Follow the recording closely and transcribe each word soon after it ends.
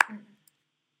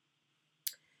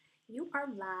are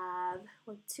live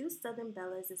with two Southern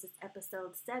Bellas. This is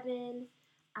episode 7.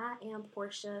 I am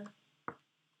Portia.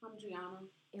 I'm Gianna.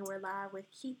 And we're live with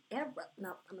Kiara. No,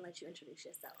 I'm going to let you introduce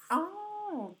yourself.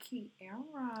 Oh,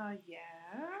 Kiara,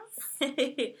 yes.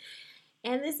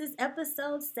 And this is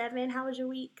episode 7. How was your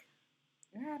week?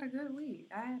 I had a good week.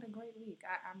 I had a great week.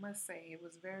 I must say, it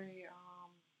was very,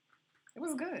 it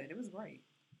was good. It was great.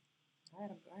 I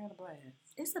had a blast.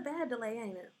 It's a bad delay,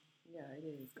 ain't it? Yeah, it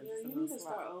is. Yeah, you need to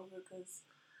start over because...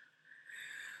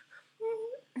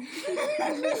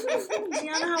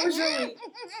 Gianna, how was your week?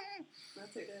 I'll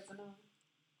take that as a no.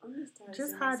 I'm just tired.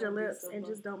 Just hide your lips and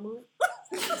just don't move.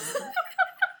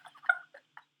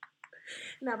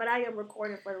 No, but I am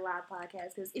recording for the live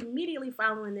podcast because immediately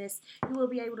following this, you will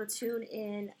be able to tune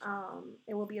in.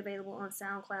 It will be available on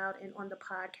SoundCloud and on the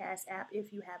podcast app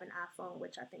if you have an iPhone,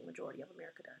 which I think majority of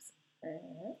America does.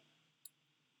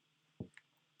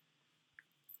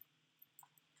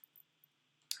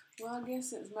 Well, I guess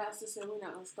since Master said we're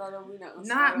not going to start over, we're not going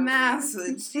to Not start over.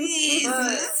 Master,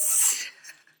 Jesus.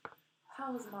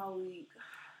 How was my week?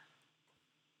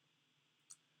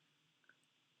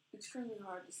 Extremely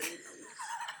hard to say this.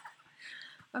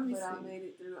 Let me But see. I made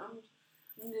it through. I'm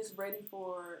just ready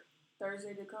for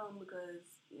Thursday to come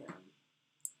because, yeah.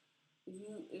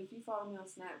 If you follow me on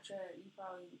Snapchat, you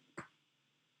probably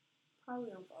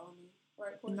don't follow me.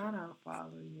 Right, Portia? No, I don't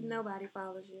follow you. Nobody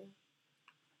follows you.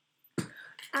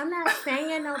 I'm not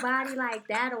saying nobody like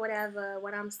that or whatever.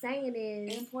 What I'm saying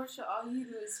is... And Portia, all you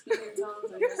do is speak in tongues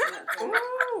on your Snapchat.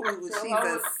 Ooh, So she's if I a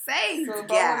was- safe So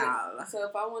gal.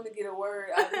 if I want to get a word,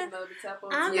 I just know to tap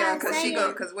on I'm it. Yeah, not because saying-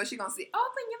 because what she gonna say?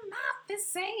 Open your mouth and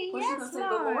say Well, she yes, gonna say, the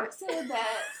Lord. Lord said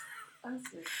that. I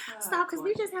said, Stop, because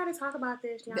we just had to talk about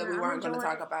this, Gianna. That we I'm weren't going to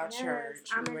enjoying- talk about yes, church.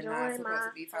 I'm We were not enjoying supposed my...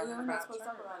 to be Oh, talking yeah, we're not about supposed to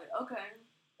church. talk about it. Okay.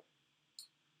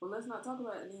 Well, let's not talk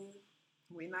about it then.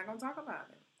 We're not going to talk about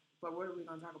it. But what are we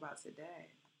going to talk about today?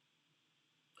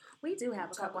 We do have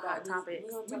a couple hot topics.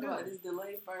 We're going to talk about this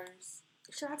delay first.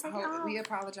 Should I take it off? We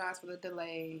apologize for the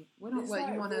delay. We don't. It's What you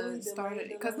like want to really start it?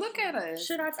 delay. Because look at us.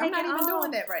 Should I I'm take not it even off? doing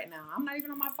that right now. I'm not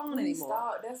even on my phone Please anymore.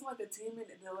 stop. That's like a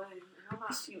 10-minute delay. And I'm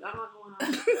not cute. I'm not going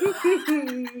on.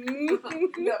 You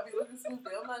got me looking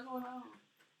stupid. I'm not going on.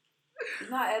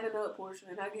 It's not adding up, Portia.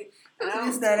 And I get. And I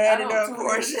It's don't- not I adding don't up, tune in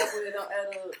Portia. stuff when it don't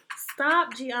add up.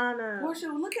 Stop, Gianna. Portia,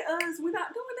 look at us. We're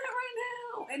not doing that right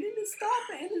now. And then it's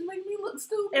stopping. And it's making me look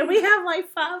stupid. And we have like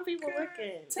 5 people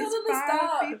looking. Tell them to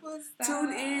stop.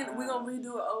 Tune in. We're going to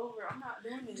redo it over. I'm not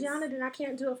doing this. Gianna, then I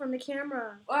can't do it from the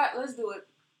camera. All right, let's do it.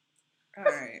 All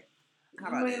right. How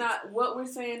You about may this? not. What we're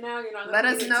saying now, you're not going Let to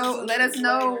us get know. to Let us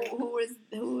know later. who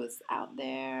is out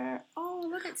there. Oh,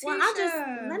 look at Tisha.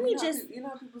 Well, let me just... You know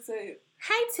how people say...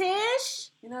 Hey, Tish.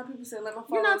 You know how people say, let my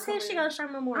You know followers come Tish, she in? got a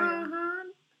Sherman Memorial.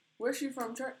 Where's she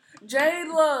from?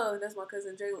 Jayla. That's my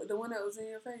cousin Jayla. The one that was in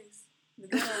your face. The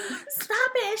girl.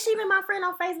 Stop it. She been my friend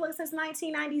on Facebook since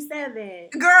 1997.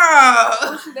 Girl.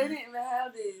 Oh, they didn't even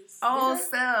have this. Oh, Did they?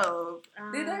 self.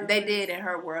 Did They did in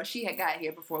her world. She had got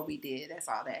here before we did. That's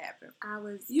all that happened. I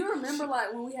was... You remember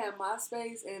like when we had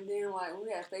MySpace and then like when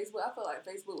we had Facebook? I felt like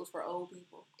Facebook was for old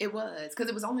people. It was because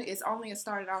it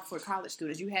started off for college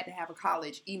students. You had to have a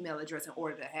college email address in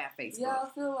order to have Facebook. Yeah, I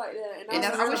feel like that. And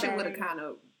was I wish like, it would have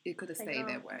it could have stayed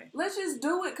that way. let's just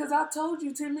do it because I told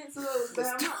you 10 minutes ago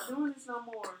that I'm not doing this no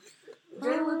more.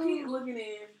 Jayla, keep looking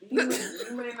in. You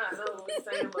may not know what I'm saying,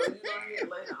 but you're going to hear it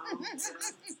later on.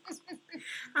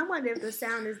 I wonder if the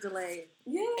sound is delayed.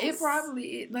 Yes. It probably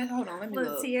is. Hold on, let me Look,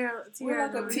 look. Tiara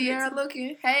like a Tiara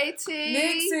looking. Hey, T.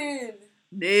 Nixon.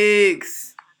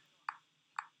 Nix.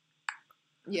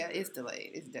 Yeah, it's delayed.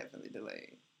 It's definitely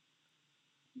delayed.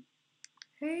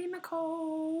 Hey,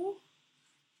 Nicole.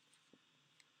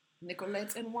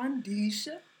 Nicolette and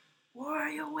Wandisha.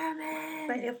 Warrior women.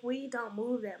 But if we don't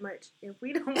move that much, if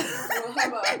we don't... Well, how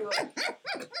about I do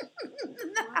it?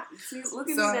 See, look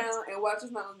at me now and watch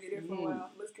us not going to get here for a while.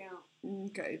 Let's count.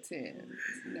 Okay, 10,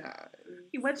 9.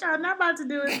 What y'all not about to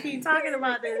do is keep talking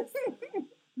about this.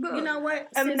 Look, You know what?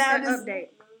 and Since now that this- update.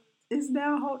 It's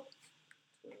now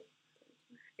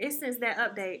It's since that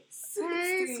update.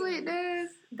 Hey, sweet days.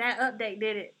 That update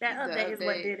did it. That update is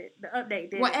what update. did it. The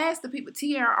update did Well, it. ask the people.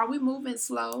 Tiara, are we moving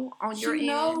slow on your end?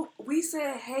 No, we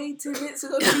said hey 10 minutes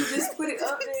ago. You just put it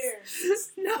up there.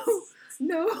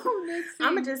 No.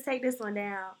 I'm going to just take this one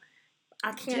down.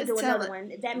 I can't Just do tell another it. one.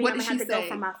 That means What I'm did going to she have to say? go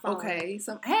from my phone. Okay. Hey,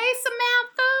 Samantha.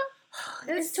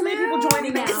 There's too many people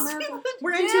joining now.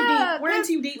 We're in too deep. We're in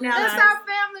too deep now, That's guys. our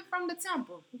family from the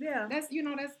temple. Yeah. That's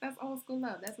old school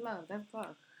love. That's love. That's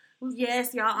love.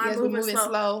 Yes, y'all are Yes, we're moving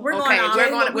slow. We're going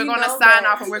on. we're gonna sign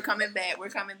off and we're coming back. We're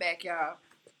coming back, y'all.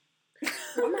 I'm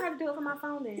going to have to do it from my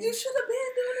phone then. You should have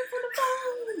been doing it from the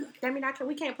phone. That mean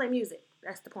we can't play music.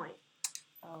 That's the point.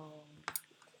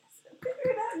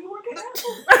 Figure it out. You work it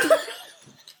out.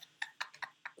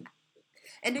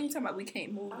 And then you talking about we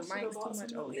can't move the mics too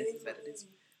much. Oh, this is better. This.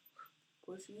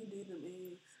 Well, she did them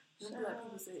eggs. Them black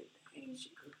people said, "Dang, she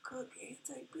could cook and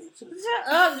take pictures." Shut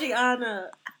up,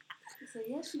 Gianna. She said,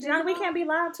 "Yes, she did." Gianna, we can't be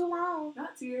live too long.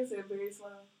 Not Tiara said very slow.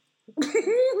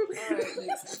 Alright,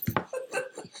 next.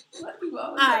 Black people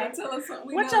always gotta tell us something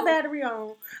we What's know. your battery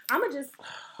on? I'ma just.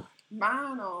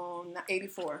 Mine on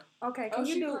 84. Okay, can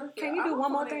you do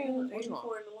one more thing? Which one?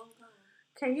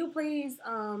 Can you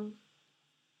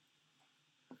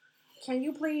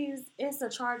please it's a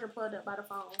charger plugged up by the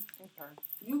phone. Okay.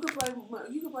 You can play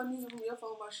music from your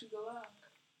phone while she go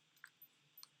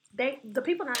live. The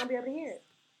people not gonna be able to hear it.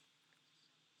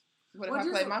 What if I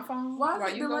play my phone? Why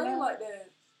is it delayed like that?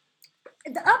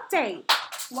 The update.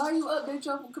 Why you update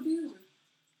your computer?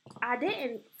 I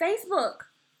didn't. Facebook.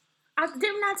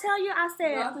 Didn't I tell you? I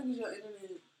said. No, I think it's your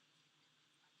internet.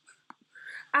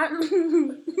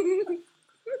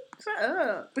 Shut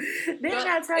up. Didn't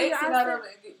I tell you? I said.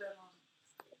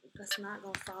 That's not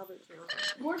gonna solve it, you know.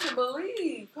 What you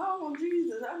believe? Call on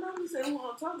Jesus. I know you said we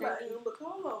want to talk about him, but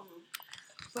call on him.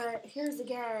 But here's the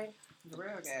gag. The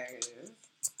real gag is.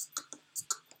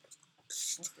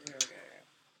 What's the real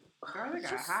gag? Girl, they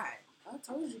got high. I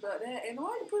told you about that. And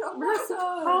why you put it on my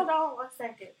side? Hold on 1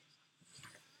 second.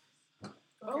 Okay.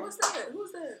 Oh, what's that?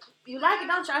 Who's that? You like it,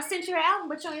 don't you? I sent you an album,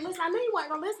 but you ain't listen. I knew you weren't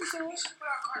gonna listen to it.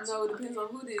 No, it depends on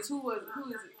who it is. Who is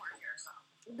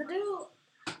it? The dude.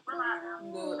 I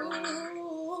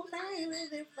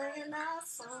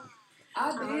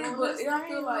did, but I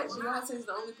feel like Beyonce is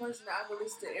the only person that I can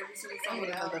listen to every single song.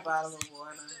 Yeah, the bottle of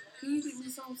water. Can you give me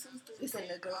some sister? It's in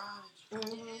the garage.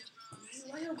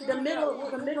 Mm-hmm. The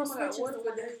middle switch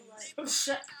is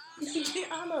shut.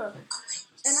 Gianna.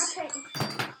 And I can't.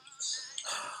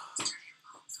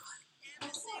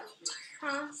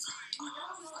 Huh?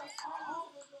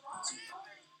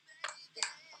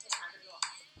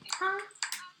 Huh?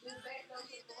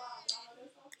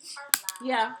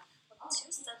 Yeah.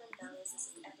 This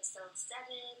is episode 7.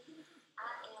 I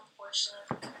am Portia.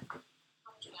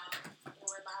 I'm Kiara. And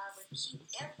we're live with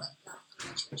Kiara. No, you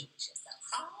introduce yourself.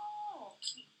 Oh,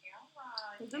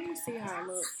 Kiara. Let me see how it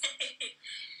looks.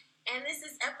 And this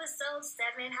is episode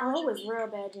 7. Oh, it was real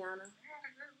bad, Gianna. I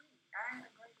had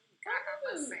a great week. I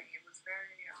must say, it was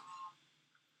very, it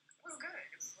was good.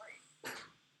 It was great. I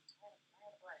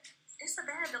had a blast. It's a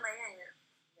bad delay, ain't it?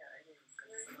 Yeah, it is.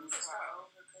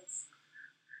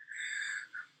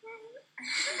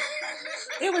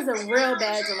 It was a real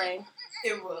bad delay.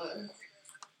 It was.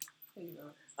 There you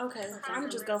go. Okay, so I'm gonna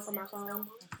just go for my phone.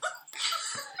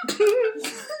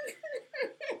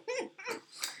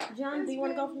 John, do you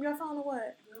want to go from your phone or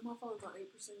what? My phone's on 8%.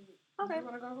 Okay. You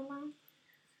want to go for mine?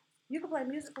 You can play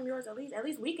music from yours at least. At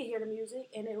least we can hear the music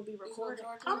and it'll be recorded.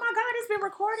 charge Oh my God, it's been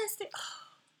recorded still.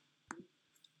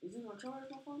 Is it gonna charge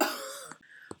my phone?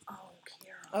 Oh,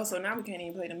 Kiara. Oh, so now we can't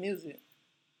even play the music.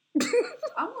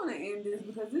 I'm gonna end this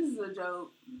because this is a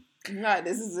joke. No,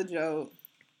 this is a joke.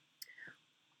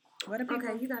 What are people?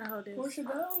 Okay, you gotta hold this. Portia,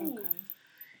 go. Okay.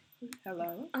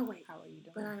 Hello. Oh wait, How are you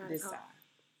doing? but I gotta This talk. side.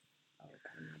 Oh,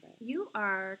 okay, my bad. You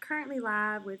are currently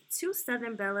live with 2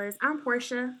 Southern Bellas. I'm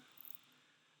Portia.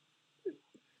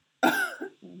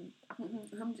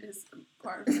 I'm just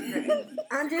part of the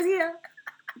I'm just here.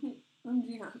 I'm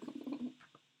Gianna.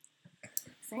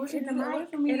 Portia, Portia, the mic, away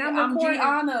from me. and I'm I'm recording.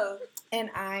 Gianna. And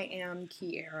I am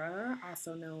Kiara,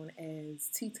 also known as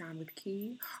Tea Time with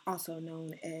Key, also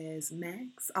known as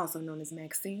Max, also known as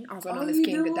Maxine, also known as you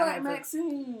King do like Godiva.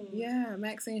 Maxine. Yeah,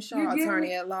 Maxine Shaw, You give attorney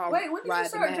me- at law. Wait, when did you Ride the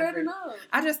start Maverick. dreading up?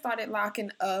 I just started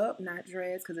locking up, not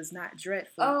dreads, because it's not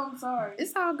dreadful. Oh, I'm sorry.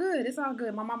 It's all good. It's all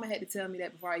good. My mama had to tell me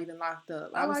that before I even locked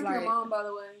up. I was like your mom, by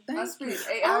the way. I Thank spent you.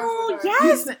 8 hours Oh, with her.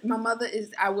 yes. My mother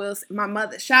is, my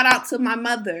mother, shout out to my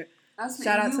mother. I spent,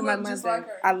 Shout out you to my look just mother. like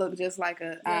her. I look just like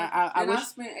her. Yeah. I and wish. I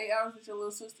spent 8 hours with your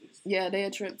little sisters. Yeah, they a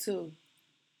trip too.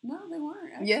 No, they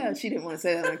weren't. Actually. Yeah, she didn't want to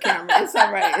say that on camera. It's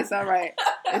all right. It's all right.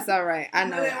 It's all right. I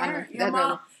know. No, they I know. weren't.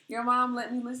 That Your mom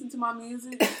let me listen to my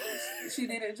music. She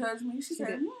didn't judge me. She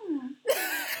said,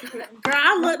 Girl,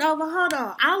 I looked over. Hold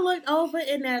on. I looked over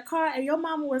in that car and your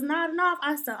mama was nodding off.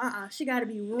 I said, she got to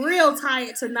be real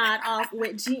tired to nod off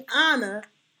with Gianna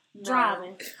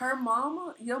driving. Her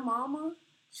mama, your mama,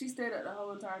 she stayed up the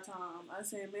whole entire time. I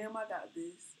said, ma'am, I got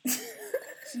this.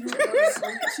 She didn't go to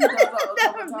sleep. She does all the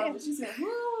whole time. But she said,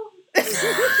 woo.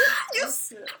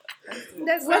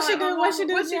 What she do? What she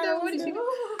do? What she do? What did she do?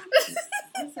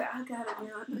 I said, I got it,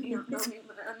 man. I know me,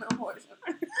 but I know Portia.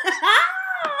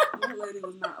 That lady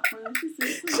was not playing. She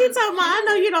She told me, I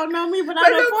know you don't know me, but But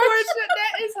I'm of unfortunate. course,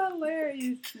 that is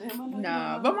hilarious. Damn, I know you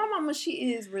Nah, don't but know. my mama,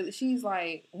 she's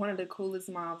like one of the coolest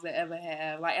moms that ever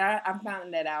have. Like I'm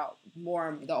finding that out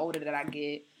more the older that I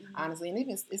get, honestly. And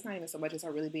even it's not even so much as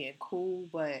her really being cool,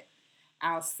 but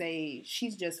I'll say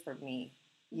she's just for me.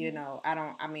 You know, I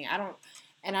don't,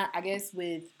 and I guess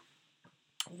with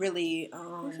really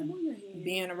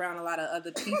being around a lot of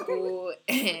other people,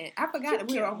 and I forgot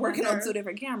that we were working on 2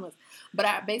 different cameras, but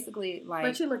I basically like.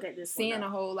 But you look at this seeing a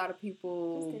whole lot of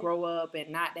people grow up and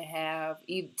not to have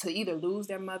to either lose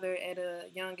their mother at a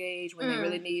young age when they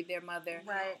really need their mother,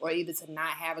 right, or either to not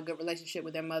have a good relationship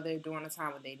with their mother during a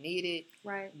time when they need it.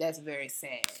 Right. That's very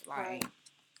sad. Like, right.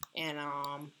 And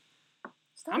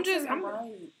I'm just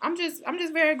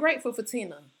very grateful for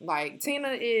Tina. Like Tina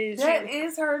is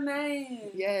her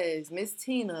name. Yes, Miss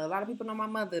Tina. A lot of people know my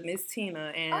mother, Miss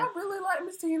Tina, and I really like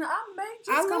Miss Tina. I may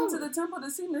just come to the temple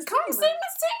to see Miss Tina. Come see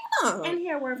Miss Tina. And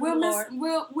hear word from the Lord.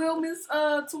 Will Miss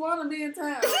Tawana be in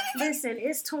town? Listen,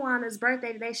 it's Tawana's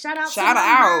birthday today. Shout out to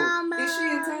Mama. Is she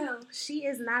in town? She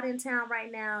is not in town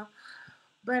right now.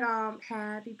 But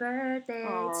happy birthday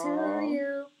to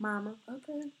you, Mama.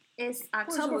 Okay. It's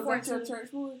October 14th. Your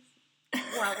church voice?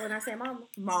 Well, when I say Mama.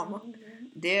 Mama.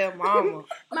 Dear Mama.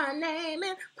 My name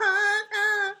is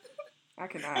Papa. I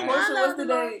cannot. What's the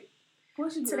date?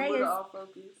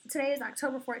 Today is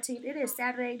October 14th. It is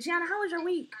Saturday. Gianna, how was your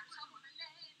week?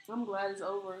 I'm glad it's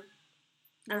over.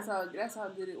 That's how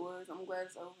good it was. I'm glad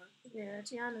it's over. Yeah,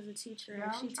 Gianna's a teacher,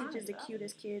 and she teaches the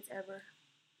cutest kids ever.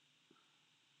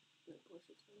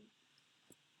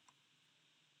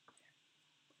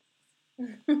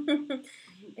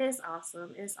 It's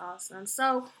awesome. It's awesome.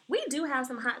 So we do have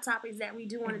some hot topics that we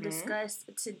do want to discuss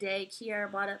today.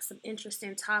 Kiara brought up some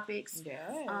interesting topics.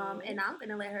 Yeah. And I'm going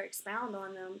to let her expound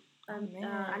on them.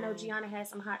 I know Gianna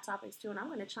has some hot topics too, and I'm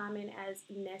going to chime in as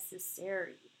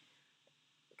necessary.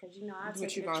 Because I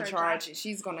take you gonna charge?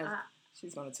 She's gonna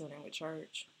tune in with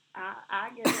church. I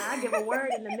give a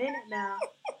word in a minute now.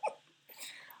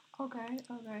 Okay.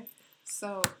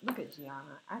 So look at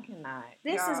Gianna. I cannot.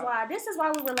 This is why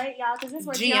we relate, y'all. Because this is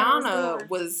what Gianna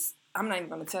was. I'm not even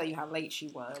going to tell you how late she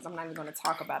was. I'm not even going to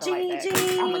talk about it like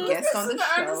that. I'm a guest on the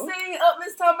show. Ernestine up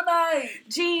this time of night.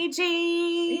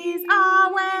 Gigi's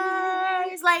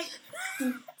always late.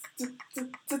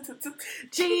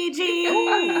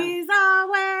 Gigi's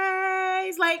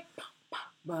always late.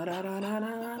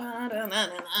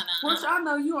 Which I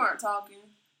know you aren't talking.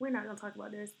 We're not going to talk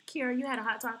about this. Kiara, you had a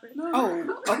hot topic?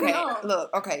 No. Okay.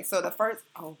 Look, okay. So the first...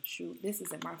 Oh, shoot. This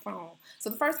is in my phone.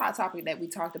 So the first hot topic that we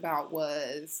talked about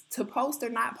was to post or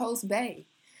not post bae.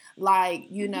 Like,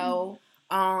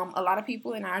 a lot of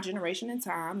people in our generation and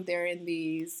time, they're in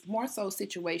these more so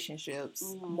situationships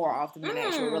more often than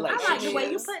actual relationships. I like the way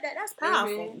you put that. That's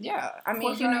powerful. Yeah. I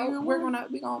mean, we're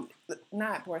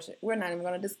not Portia. We're not even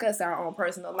gonna discuss our own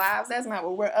personal lives. That's not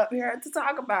what we're up here to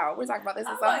talk about. We're talking about this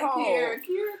as a whole. Kiara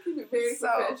keep it very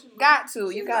professional.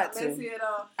 You got to. Messy at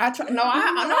all. I try. No,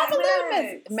 I'm a little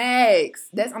messy. Max.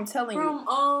 I'm telling you.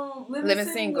 From Living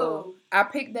Single. I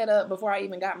picked that up before I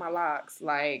even got my locks.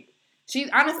 Like. She's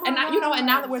honest, and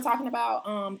now that we're talking about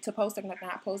to post or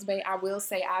not post bae, I will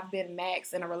say I've been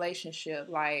max in a relationship.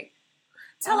 Like,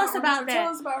 tell us about that.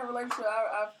 Tell us about her relationship.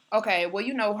 Okay,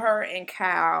 well, her and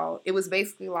Kyle, it was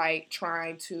basically like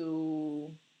trying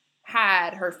to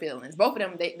hide her feelings. Both of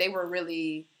them, they were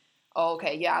really,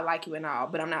 okay, yeah, I like you and all,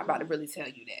 but I'm not about to really tell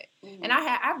you that. Mm-hmm. And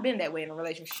I've been that way in a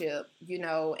relationship, and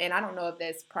I don't know if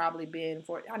that's probably been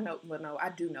I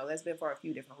do know that's been for a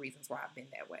few different reasons why I've been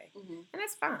that way, and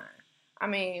that's fine. I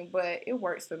mean, but it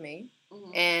works for me,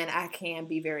 and I can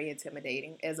be very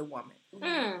intimidating as a woman.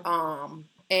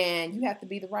 And you have to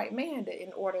be the right man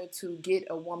in order to get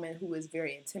a woman who is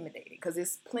very intimidating, because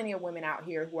there's plenty of women out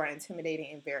here who are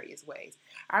intimidating in various ways.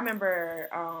 I remember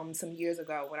some years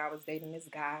ago when I was dating this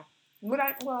guy.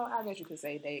 I guess you could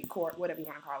say date, court, whatever you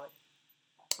want to call it.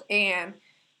 And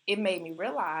it made me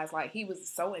realize, like, he was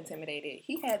so intimidated.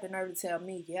 He had the nerve to tell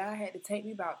me, I had to take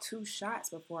me about 2 shots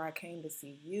before I came to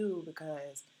see you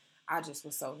because I just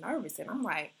was so nervous. And I'm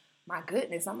like, my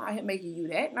goodness, I'm out here making you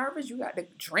that nervous? You got to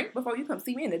drink before you come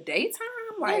see me in the daytime?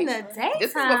 Like, in the daytime?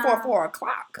 This is before 4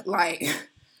 o'clock. Like,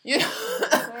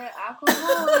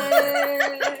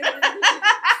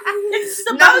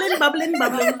 Bubbling.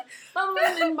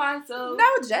 Bubbling in my soul. No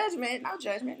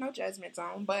judgment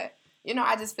zone. But,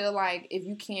 I just feel like if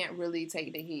you can't really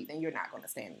take the heat, then you're not going to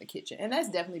stand in the kitchen. And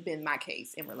that's definitely been my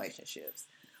case in relationships.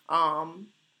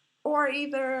 Or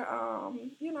either,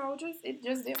 it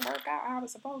just didn't work out how I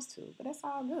was supposed to. But that's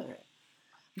all good.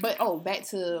 But back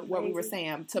to what we were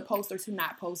saying, to post or to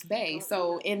not post bae.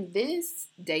 So in this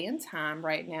day and time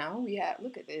right now,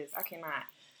 look at this.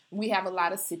 We have a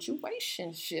lot of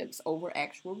situationships over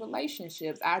actual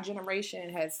relationships. Our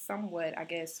generation has somewhat, I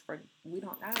guess, I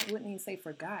wouldn't even say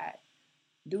forgot.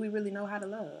 Do we really know how to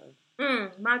love?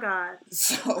 My God.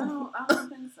 So I don't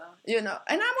think so. And I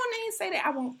won't even say that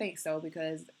I won't think so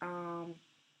because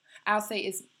I'll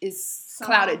say it's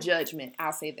clouded judgment.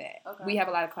 I'll say that. Okay. We have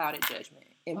a lot of clouded judgment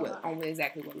on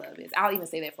exactly what love is. I'll even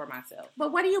say that for myself.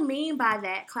 But what do you mean by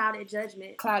that, clouded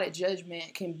judgment? Clouded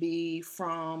judgment can be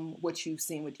from what you've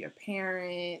seen with your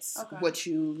parents, what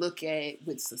you look at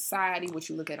with society, what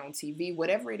you look at on TV,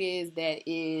 whatever it is that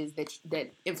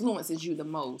influences you the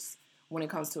most when it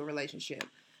comes to a relationship.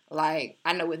 Like,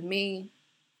 I know with me,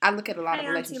 I look at a lot of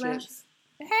relationships.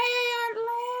 Hey, Aunt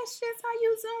Lashes, how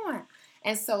you doing?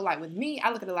 And so, like, with me,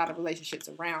 I look at a lot of relationships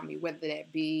around me, whether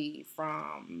that be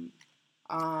from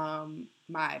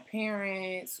my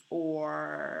parents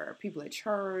or people at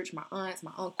church, my aunts,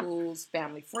 my uncles,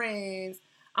 family, friends.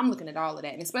 I'm looking at all of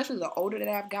that. And especially the older that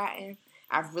I've gotten,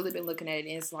 I've really been looking at it.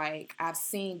 And it's like I've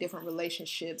seen different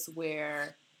relationships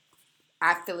where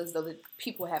I feel as though that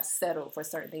people have settled for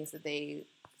certain things that they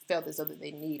felt as though that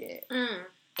they needed.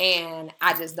 And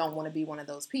I just don't want to be one of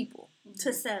those people.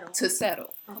 To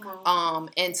settle. And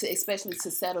especially to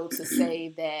settle to say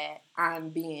that I'm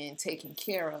being taken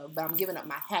care of, but I'm giving up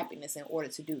my happiness in order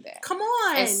to do that. Come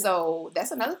on. And so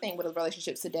that's another thing with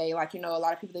relationships today. Like, a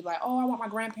lot of people, they be like, oh, I want my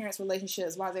grandparents'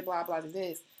 relationships, blah, blah, blah,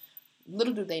 this.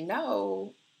 Little do they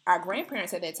know, our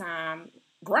grandparents at that time,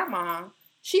 grandma,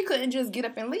 she couldn't just get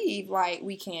up and leave like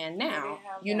we can now.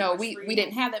 We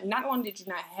didn't have that. Not only did you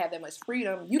not have that much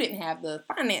freedom, you didn't have the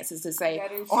finances to say,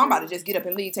 I'm about to just get up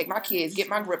and leave, take my kids, get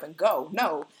my grip and go.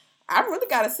 No, I really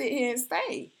got to sit here and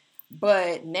stay.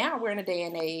 But now we're in a day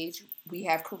and age, we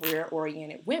have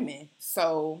career-oriented women.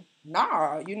 So,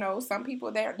 some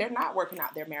people, they're not working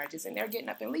out their marriages and they're getting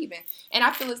up and leaving. And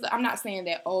I feel as though, I'm not saying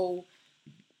that,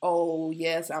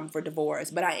 yes, I'm for divorce.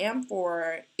 But I am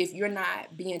for, if you're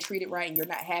not being treated right and you're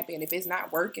not happy, and if it's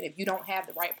not working, if you don't have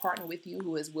the right partner with you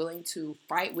who is willing to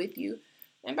fight with you,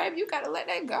 then baby, you got to let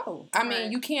that go. I mean,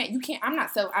 you can't, I'm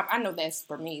not selling, I know that's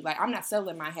for me. Like, I'm not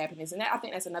selling my happiness. And I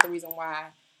think that's another reason why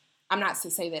I'm not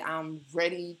to say that I'm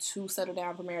ready to settle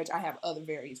down for marriage. I have other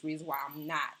various reasons why I'm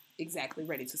not exactly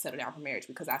ready to settle down for marriage,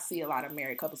 because I see a lot of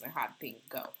married couples and how things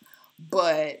go.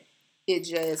 But it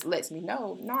just lets me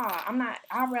know, I'm not,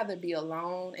 I'd rather be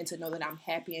alone and to know that I'm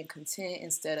happy and content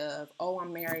instead of,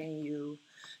 I'm marrying you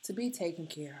to be taken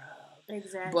care of.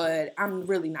 Exactly. But I'm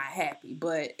really not happy.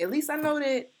 But at least I know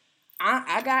that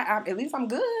at least I'm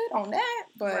good on that.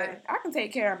 But I can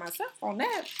take care of myself on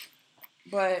that.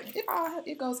 But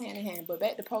it goes hand in hand. But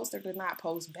back to post or to not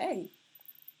post, babe.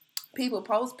 People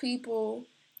post people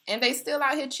and they still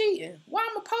out here cheating. Why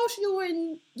I'm going to post you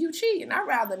and you cheating? I'd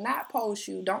rather not post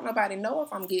you. Don't nobody know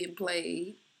if I'm getting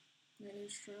played. That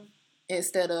is true.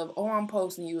 Instead of, I'm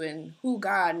posting you and who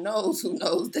knows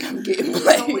that I'm getting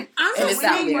played. So it's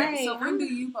out there. So when do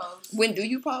you post? When do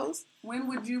you post? When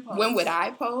would you post? When would I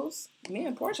post? Me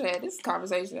and Portia had this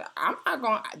conversation. I'm not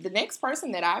going, the next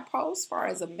person that I post, as far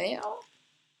as a male,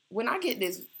 when I get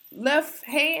this left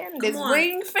hand, this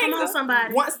ring finger,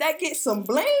 somebody. Once that gets some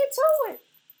bling to it,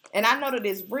 and I know that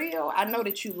it's real, I know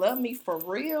that you love me for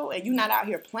real, and you're not out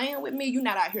here playing with me, you're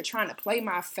not out here trying to play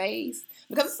my face,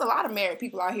 because there's a lot of married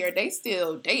people out here, they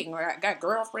still dating, or got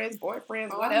girlfriends,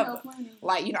 boyfriends, whatever.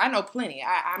 I know plenty.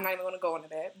 I'm not even going to go into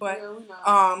that, but,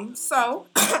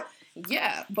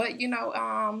 yeah, but,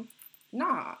 I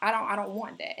don't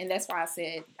want that. And that's why I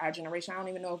said our generation, I don't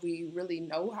even know if we really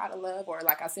know how to love, or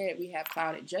like I said, we have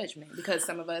clouded judgment, because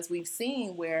some of us, we've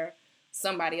seen where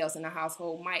somebody else in the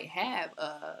household might have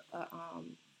a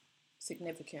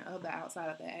significant other outside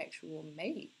of the actual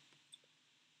mate.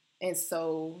 And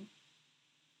so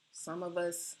some of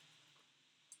us,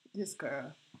 this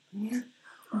girl,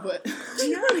 but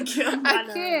I can't.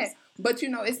 But,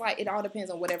 it's like it all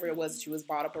depends on whatever it was that you was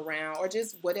brought up around, or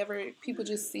just whatever people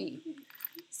just see.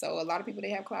 So a lot of people,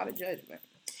 they have clouded judgment.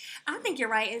 I think you're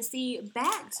right. And see,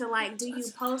 back to like, do you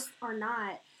post or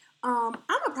not? I'm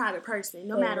a private person,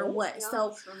 no matter what.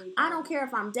 So I don't care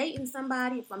if I'm dating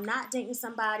somebody, if I'm not dating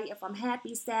somebody, if I'm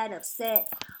happy, sad,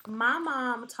 upset. My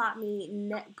mom taught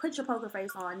me, put your poker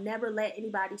face on. Never let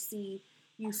anybody see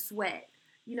you sweat.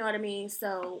 You know what I mean?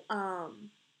 So,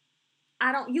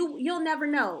 you'll never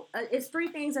know. It's 3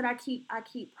 things that I keep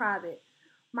private: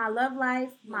 my love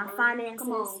life, my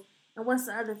finances, and what's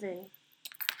the other thing?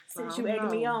 Since you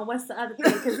egging me on, what's the other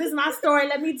thing? Because this is my story.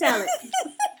 Let me tell it.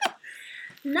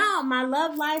 No, my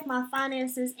love life, my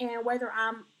finances, and whether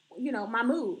I'm my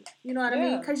mood. You know what I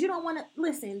mean? Yeah. Because you don't want to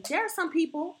listen. There are some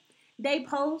people, they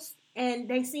post and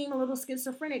they seem a little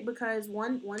schizophrenic because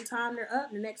one time they're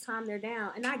up, the next time they're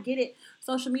down. And I get it.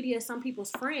 Social media is some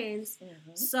people's friends,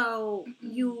 so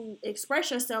you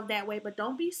express yourself that way. But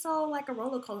don't be so like a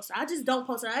roller coaster. I just don't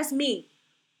post it.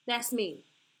 That's me.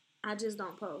 I just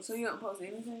don't post. So you don't post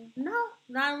anything? No,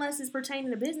 not unless it's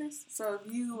pertaining to business. So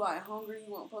if you like hungry,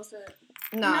 you won't post that?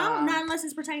 No, not unless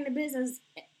it's pertaining to business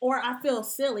or I feel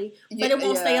silly, but it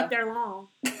won't stay up there long.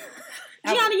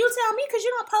 Gianna, you tell me because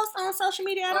you don't post on social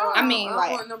media at all. I mean, I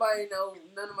don't want nobody to know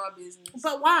none of my business.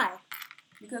 But why?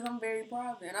 Because I'm very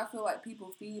private, and I feel like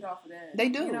people feed off of that. They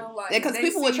do. Because they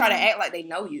people will try to act like they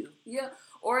know you. Yeah.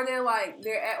 Or they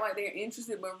act like they're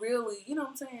interested, but really, you know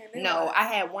what I'm saying? I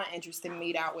had one interesting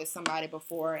meet out with somebody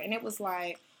before, and it was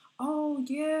like, oh,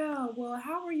 yeah, well,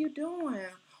 how are you doing?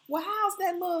 Well, how's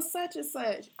that little such and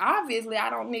such? Obviously, I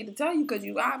don't need to tell you because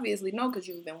you obviously know because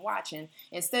you've been watching.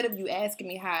 Instead of you asking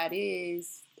me how it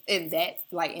is in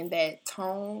that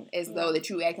tone, as though that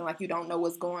you acting like you don't know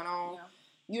what's going on. Yeah.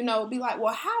 Be like,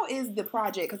 well, how is the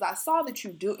project? Because I saw that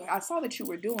you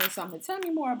were doing something. Tell me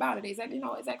more about it. Exactly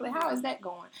how is that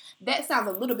going? That sounds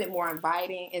a little bit more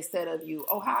inviting instead of you.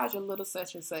 Oh, how's your little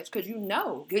such and such? Because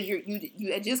because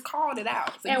you had just called it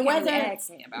out. So and you whether ask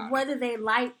me about whether they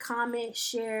like, comment,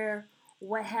 share,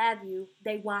 what have you,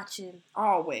 they watching.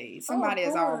 Always, somebody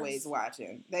is always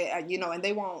watching. They and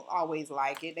they won't always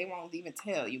like it. They won't even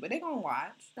tell you, but they gonna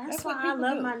watch. That's why I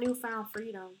love my newfound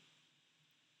freedom.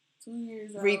 2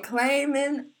 years old.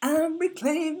 I'm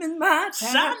reclaiming my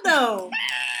time. Shut though.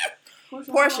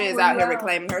 Portia is out here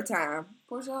reclaiming her time.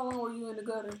 Portia, how long were you in the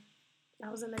gutter?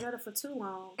 I was in the gutter for too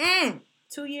long.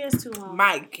 2 years too long.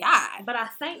 My God. But I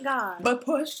thank God. But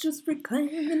Portia's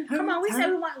reclaiming her Come on, we time. said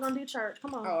we weren't going to do church.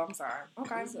 Come on. Oh, I'm sorry.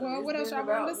 Okay. Well, what else y'all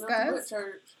about want to discuss?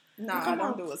 Church. No,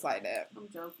 don't do us like that. I'm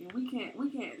joking. We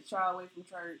can't shy away from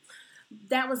church.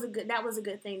 That was a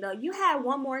good thing though. You had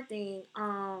one more thing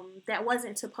that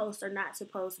wasn't to post or not to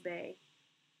post, bae.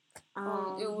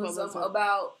 It was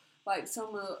about like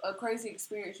a crazy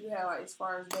experience you had like as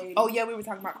far as dating. Oh yeah, we were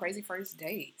talking about crazy first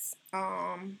dates.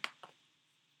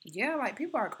 Yeah, like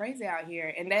people are crazy out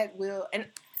here, and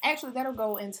actually that'll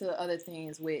go into other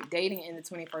things with dating in the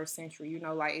 21st century.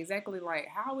 Like exactly like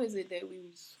how is it that we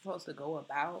were supposed to go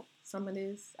about some of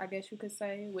this? I guess you could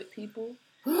say with people.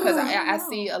 Because I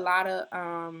see a lot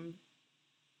of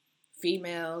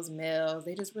females, males,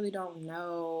 they just really don't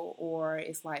know, or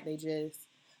it's like they're just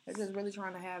really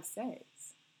trying to have sex.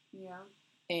 Yeah.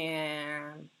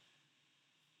 And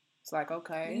it's like,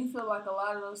 okay. Do you feel like a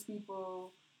lot of those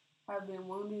people have been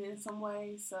wounded in some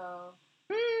way, so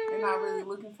they're not really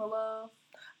looking for love?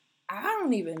 I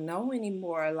don't even know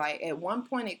anymore. Like at one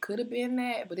point it could have been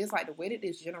that, but it's like the way that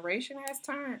this generation has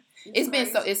turned.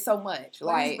 It's so much. But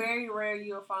like it's very rare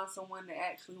you'll find someone that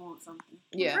actually wants something.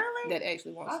 Yeah, really? that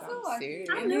actually wants something serious.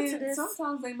 I'm new to this.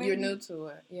 Sometimes they You're new to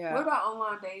it. Yeah. What about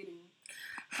online dating?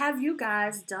 Have you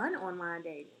guys done online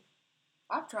dating?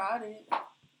 I've tried it,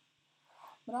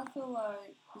 but I feel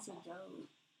like it's a joke.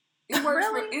 It works.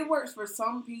 Really? It works for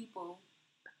some people.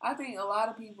 I think a lot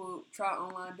of people try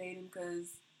online dating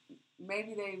because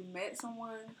maybe they met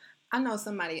someone. I know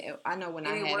when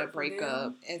I had a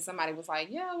breakup and somebody was like,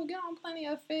 yeah, we'll get on Plenty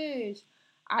of Fish.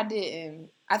 I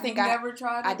didn't. I think I never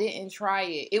tried it. I didn't try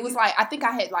it. It was like, I think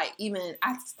I had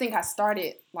I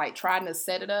started like trying to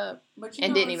set it up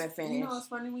and didn't even finish. You know what's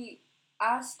funny?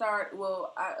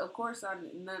 Of course,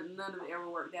 none of it ever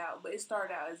worked out, but it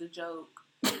started out as a joke.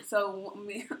 So,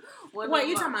 you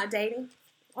talking about dating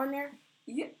on there?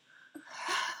 Yeah.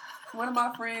 One of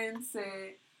my friends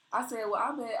said, I said, well,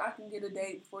 I bet I can get a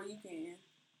date before you can.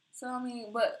 So, I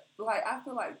mean, but, like, I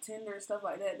feel like Tinder and stuff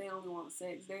like that, they only want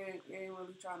sex. They ain't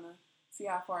really trying to see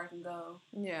how far it can go.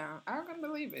 Yeah, I can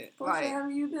believe it. Portia,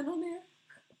 have you been on there?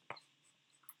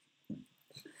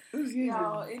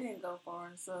 Y'all, it didn't go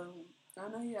far, so I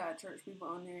know you got church people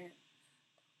on there.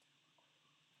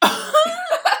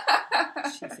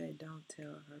 She said, don't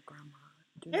tell her grandma.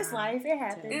 It's life. It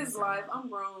happens. It's life. I'm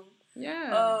grown.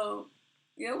 Yeah.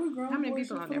 Yeah, we grown. How many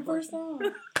people on there? First time.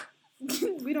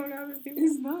 We don't know how many people.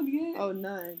 It's none yet. Oh,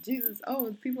 none. Jesus.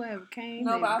 Oh, people have came.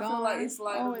 No, but I gone. feel like it's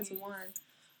like it's one.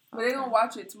 But they're gonna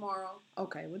watch it tomorrow.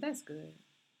 Okay, well that's good.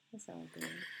 That sounds good.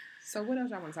 So what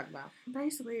else y'all want to talk about?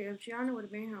 Basically, if Gianna would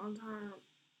have been here on time.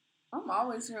 I'm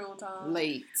always here on time.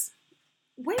 Late.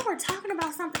 We were talking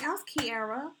about something else,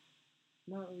 Kiara.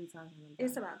 What are we talking about?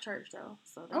 It's about church though.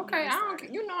 So okay, I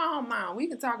don't mind. We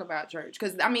can talk about church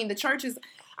because I mean the church is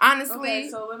honestly. Okay,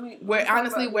 so let me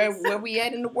where we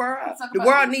at in the world. Let's talk The about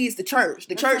world this. needs the church.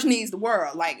 The Let's church talk- needs the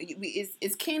world. Like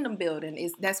it's kingdom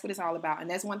building. That's what it's all about, and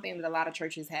that's one thing that a lot of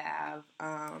churches have.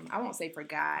 I won't say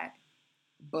forgot,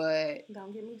 but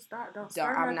Don't get me started.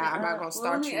 I'm not gonna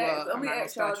start you up. Let me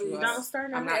ask y'all this. Don't stir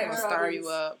I'm nothing not gonna up. stir you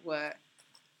up. What?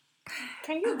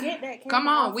 Can you get that? Come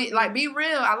camera on, off we of like me? be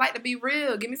real. I like to be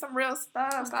real. Give me some real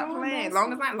stuff. Stop Come on, playing. man.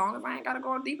 Long as I ain't gotta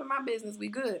go deep in my business, we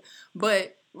good.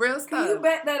 But real stuff. Can you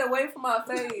back that away from my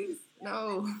face?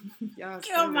 No, y'all.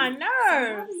 Get on my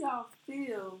How nerves. do y'all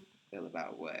feel? Feel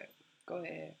about what? Go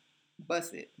ahead.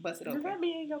 Bust it Does open. that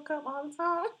be in your cup all the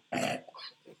time?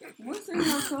 What's in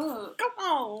your cup? Come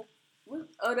on.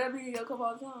 Oh, that be in your cup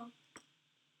all the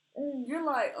time? You're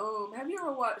like, have you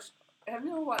ever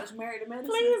watched Married to Medicine?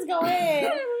 Please go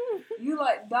ahead. You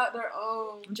like Dr.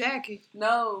 Jackie,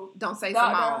 No. don't say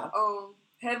Dr. Simone.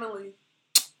 Heavenly.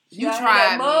 You had tried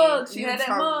that mug. me. She You had that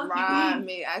mug. tried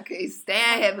me. I can't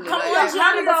stand Heavenly. Come like on, that.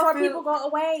 How do Gianna, y'all before feel? people go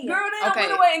away. Girl, they Okay.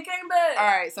 went away and came back. All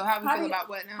right. So how we How feel do- about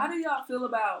what now? How do y'all feel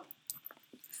about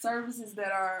services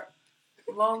that are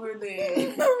longer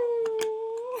than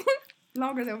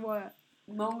Longer than what?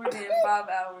 5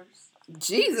 hours?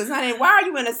 Jesus, honey, why are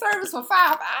you in a service for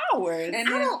 5 hours? And then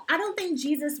I don't think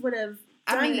Jesus would have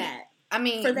done that I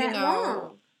mean, for that you know,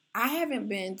 long. I haven't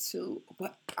been to.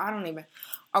 What I don't even.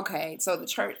 Okay, so the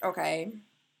church. Okay,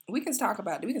 we can talk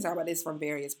about this from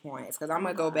various points because I'm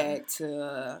gonna go back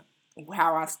to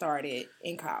how I started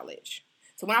in college.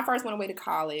 So when I first went away to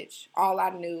college, all I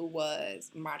knew was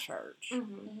my church.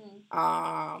 Mm-hmm.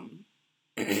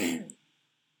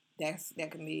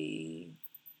 That can be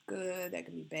good, that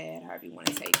can be bad, however you want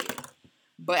to take it.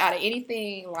 But out of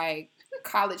anything, like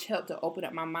college helped to open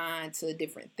up my mind to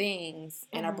different things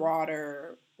in a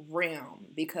broader realm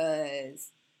because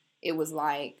it was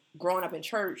like growing up in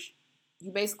church.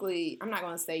 You basically, I'm not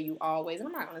going to say you always, and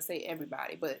I'm not going to say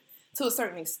everybody, but to a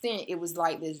certain extent, it was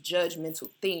like this judgmental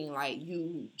thing. Like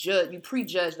you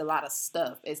prejudged a lot of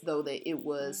stuff as though that it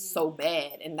was so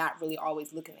bad and not really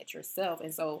always looking at yourself.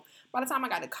 And so by the time I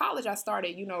got to college, I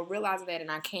started, realizing that,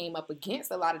 and I came up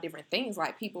against a lot of different things.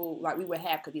 Like people, like we would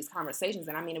have these conversations,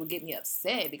 and I mean, it would get me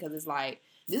upset because it's like,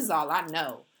 this is all I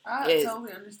know. I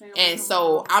totally understand. And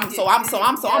so I'm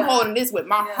holding this with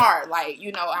my heart. Like,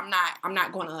 I'm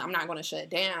not gonna shut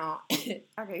down. I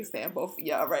can't stand both of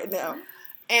y'all right now.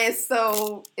 And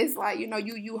so it's like,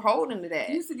 you holding to that.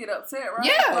 You used to get upset, right?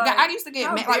 Yeah, like, I used to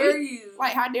get mad. How dare you?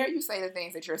 Like, how dare you say the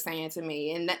things that you're saying to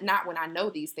me, and not when I know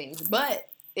these things. But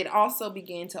it also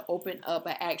began to open up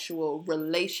an actual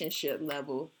relationship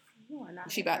level.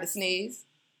 She about to sneeze.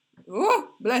 Ooh,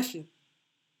 bless you.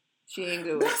 She ain't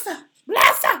good. Bless her.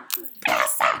 Bless her.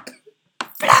 Bless her.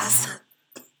 Bless her.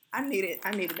 I needed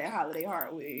that holiday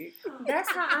heart wig. That's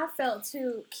how I felt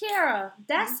too. Kiara,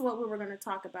 that's what we were going to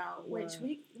talk about, which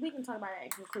we can talk about that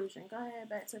in conclusion. Go ahead,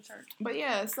 back to church. But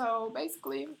yeah, so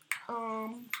basically,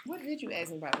 what did you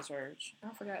ask me about the church?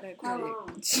 I forgot that quick. How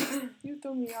long? You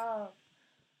threw me off.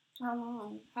 How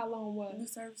long? How long was? The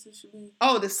services should be.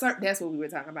 Oh, that's what we were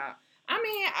talking about. I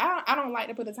mean, I don't like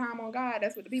to put the time on God.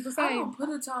 That's what the people say. I don't put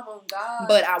a time on God.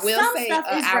 But I will Some say stuff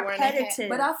an is hour repetitive. and a half.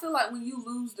 But I feel like when you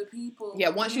lose the people, Yeah,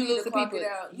 once you lose the clock people,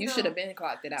 it out, you should have been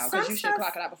clocked it out Some because you should stuff-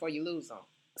 clock it out before you lose them.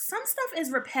 Some stuff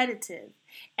is repetitive.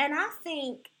 And I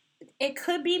think it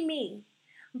could be me,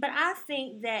 but I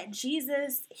think that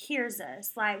Jesus hears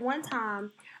us. Like one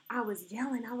time I was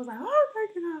yelling. I was like, oh, thank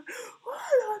you, God.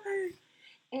 Oh, Lord, thank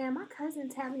you. And my cousin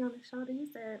tapped me on the shoulder. He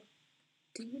said,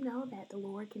 do you know that the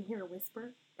Lord can hear a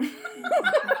whisper? And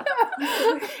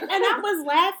I was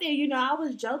laughing, I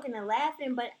was joking and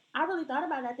laughing, but I really thought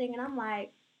about that thing, and I'm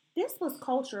like, this was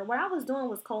culture. What I was doing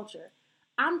was culture.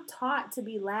 I'm taught to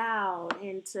be loud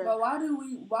and to. But why do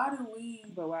we?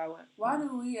 But why what? Why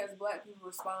do we as Black people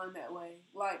respond that way?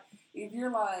 Like, if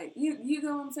you're like, you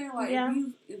know what I'm saying? Like, Yeah.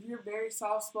 if you're very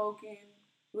soft spoken,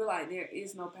 we're like, there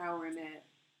is no power in that.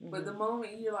 But the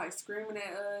moment you're like screaming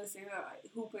at us and like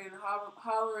hooping and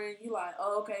hollering, you like,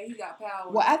 oh, okay, he got power.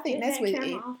 Well, I think that's with camera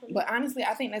it. off of me? But honestly,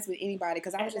 I think that's with anybody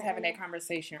because I was just having that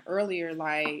conversation earlier.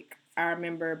 Like, I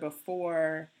remember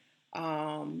before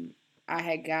I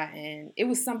had gotten, it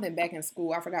was something back in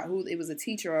school. I forgot who, it was a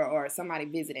teacher or somebody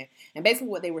visiting. And basically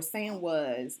what they were saying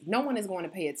was, no one is going to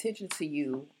pay attention to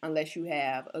you unless you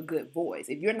have a good voice.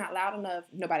 If you're not loud enough,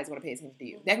 nobody's going to pay attention to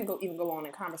you. That can even go on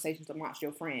in conversations amongst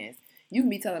your friends. You can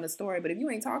be telling a story, but if you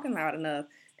ain't talking loud enough,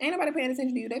 ain't nobody paying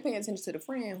attention to you. They paying attention to the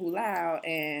friend who loud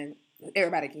and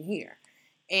everybody can hear.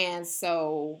 And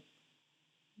so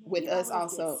with us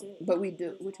also, but we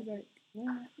do, what you like?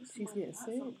 What? She's getting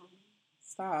sick.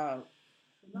 Stop.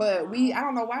 But I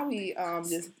don't know why we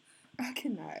I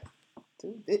cannot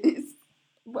do this.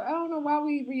 But I don't know why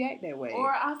we react that way.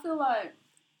 Or I feel like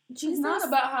it's not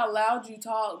about how loud you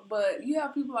talk, but you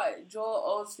have people like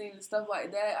Joel Osteen and stuff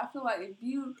like that. I feel like if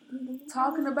you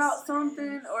talking about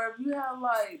something, or if you have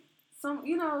like some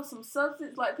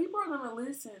substance, like people are gonna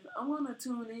listen. I'm gonna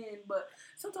tune in, but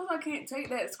sometimes I can't take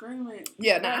that screaming.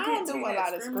 Yeah, I don't do a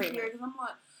lot of screaming because I'm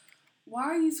like, why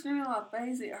are you screaming in my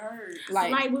face? It hurts.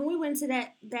 Like when we went to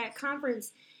that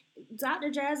conference, Dr.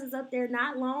 Jazz was up there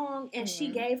not long, and she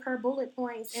gave her bullet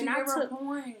points, and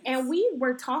points. And we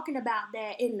were talking about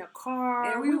that in the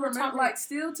car, and we were talking like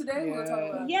still today. Yeah. We were talking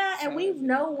about and we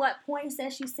know what points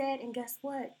that she said, and guess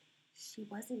what? She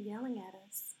wasn't yelling at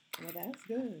us. Well, that's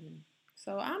good.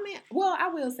 So I mean, well, I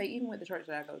will say, even with the church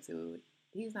that I go to,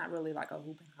 he's not really like a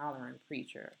hooping hollering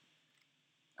preacher.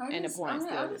 I just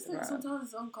think sometimes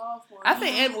it's uncalled for. I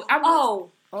think.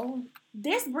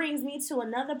 This brings me to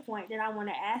another point that I want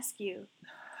to ask you.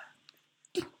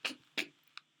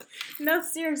 No,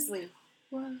 seriously.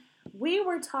 What? We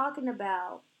were talking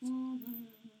about.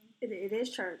 It is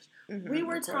church. We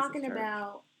were talking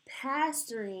about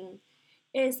pastoring.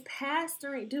 Is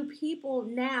pastoring? Do people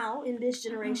now in this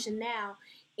generation now?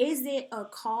 Is it a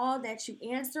call that you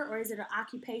answer, or is it an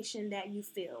occupation that you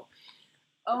feel?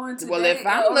 Oh, and today, well, if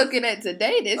I'm looking at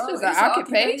today, this is an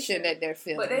occupation that they're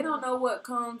feeling. But they don't know what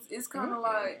comes. It's kind of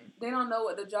like they don't know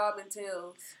what the job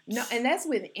entails. No, and that's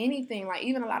with anything. Like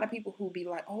even a lot of people who be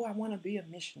like, "Oh, I want to be a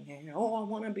missionary. Oh, I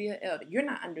want to be an elder." You're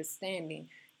not understanding.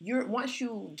 Once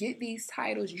you get these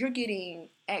titles, you're getting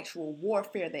actual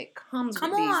warfare that comes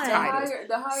with these titles.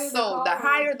 The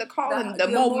higher the calling, the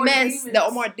more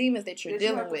demons that you're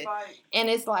dealing with. And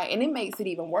it's like, and it makes it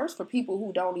even worse for people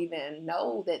who don't even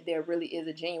know that there really is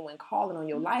a genuine calling on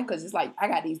your life. Because it's like, I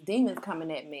got these demons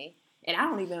coming at me, and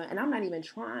I'm not even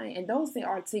trying. And those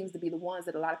seems to be the ones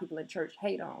that a lot of people in church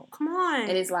hate on. Come on.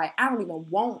 And it's like, I don't even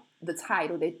want the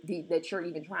title that you're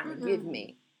even trying to give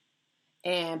me.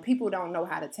 And people don't know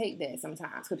how to take that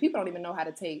sometimes. Because people don't even know how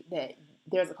to take that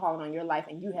there's a calling on your life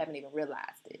and you haven't even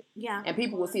realized it. Yeah. And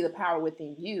people will see the power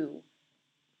within you.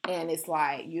 And it's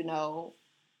like,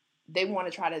 they want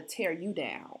to try to tear you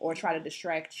down or try to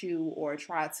distract you or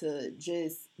try to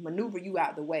just maneuver you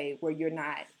out the way where you're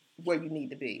not where you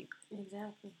need to be.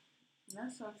 Exactly.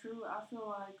 That's so true. I feel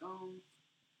like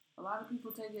a lot of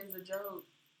people take it as a joke.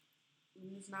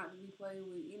 It's not to be played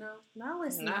with, No,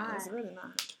 it's not. It's really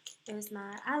not. It's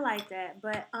not. I like that.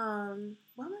 But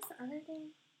what was the other thing?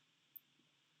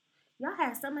 Y'all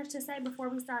had so much to say before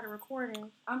we started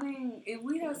recording. I mean, if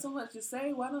we have so much to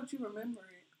say, why don't you remember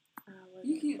it?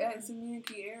 You keep asking me and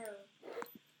Kiara.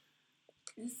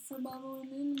 It's a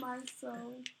bubbling in my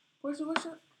soul. What's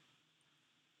your?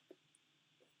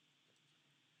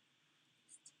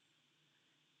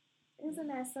 Isn't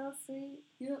that so sweet?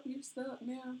 Yep, you're stuck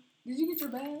now. Did you get your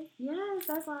bag? Yes,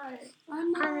 that's why I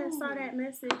know. I saw that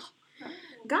message.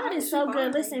 God is so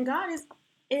good. Listen, God is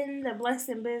in the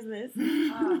blessing business.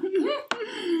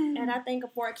 And I thank him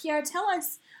for it. Kiara, tell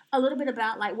us a little bit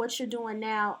about like what you're doing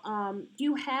now.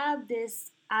 You have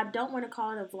this, I don't want to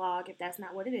call it a vlog if that's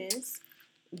not what it is.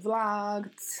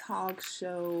 Vlog, talk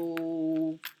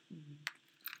show.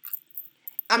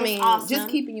 I mean, awesome. Just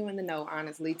keeping you in the know,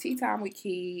 honestly. Tea Time with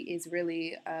Key is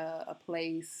really a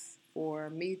place for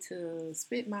me to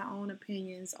spit my own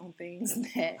opinions on things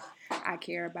that I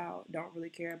care about, don't really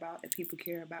care about, that people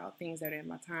care about, things that are in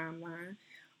my timeline,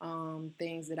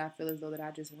 things that I feel as though that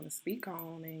I just want to speak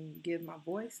on and give my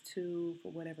voice to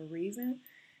for whatever reason.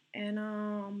 And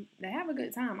to have a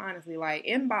good time, honestly. Like,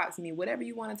 inbox me. Whatever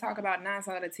you want to talk about, 9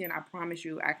 out of 10, I promise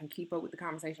you I can keep up with the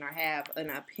conversation or have an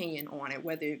opinion on it,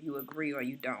 whether you agree or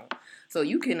you don't. So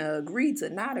you can agree to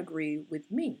not agree with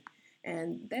me,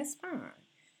 and that's fine.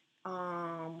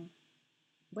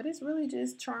 But it's really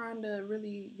just trying to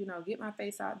really, get my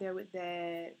face out there with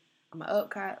that. I'm an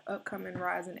upcoming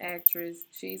rising actress.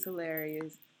 She's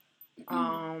hilarious.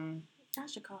 I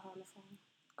should call her on the phone.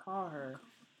 Call her.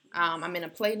 I'm in a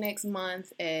play next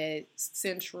month at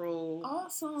Central.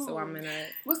 Awesome. So I'm in a...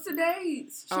 What's the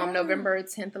dates? November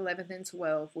 10th, 11th, and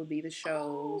 12th will be the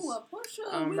shows. Oh,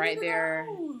 Portia. Right there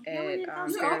at...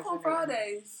 You're off on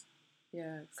Fridays.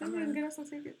 Yeah. Come on, get us some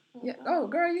tickets. Yeah. Oh,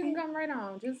 girl, you can come right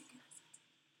on. Just...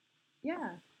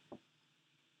 Yeah.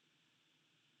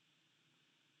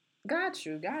 Got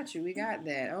you. We got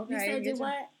that. Okay. You said do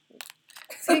what?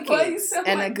 Tickets.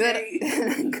 And a good...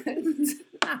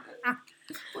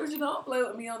 But you don't play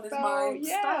with me on this So mic.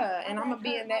 yeah, and I'm gonna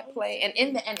be in that play, and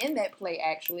in that play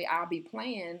actually, I'll be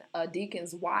playing a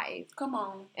deacon's wife. Come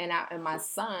on. And my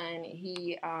son,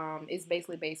 he is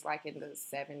basically based like in the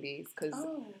 70s, because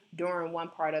during one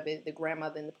part of it, the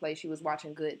grandmother in the play, she was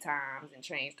watching Good Times and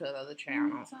changed to another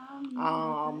channel.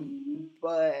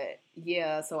 But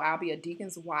yeah, so I'll be a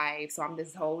deacon's wife. So I'm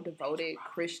this whole devoted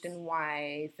Christian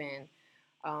wife, and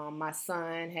my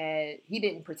son he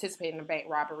didn't participate in a bank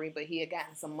robbery, but he had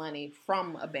gotten some money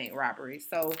from a bank robbery.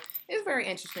 So it's very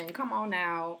interesting. Come on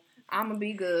now. I'm going to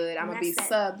be good. I'm going to be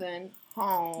Southern,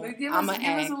 home. But give us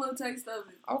a little taste of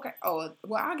it. Okay. Oh,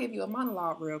 well, I'll give you a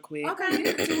monologue real quick.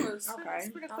 Okay. Okay.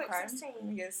 Quick 16. Let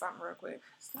me get something real quick.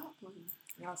 Stop playing.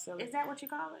 Y'all silly. Is that what you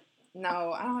call it?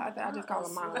 No, I just call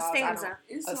it monologue. A stanza.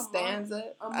 A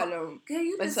stanza? I don't. Can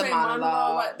you it's just a say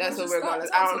monologue. Like, that's what we're going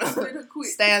to. I don't know.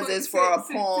 Stanzas for a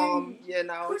poem, you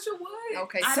know. Push away.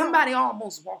 Okay, somebody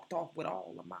almost walked off with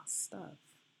all of my stuff.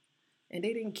 And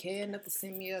they didn't care enough to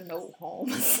send me a note home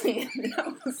saying that I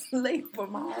was late for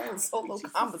my own solo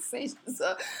conversations.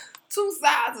 2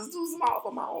 sizes too small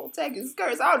for my own taking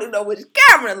skirts. I don't even know which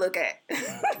camera to look at. You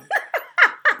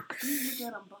look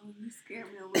at them, bro. You scared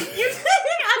me a little bit.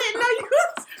 I didn't know you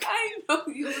was. I didn't know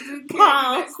you was in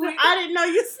camera that quick. I didn't know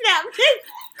you snapped it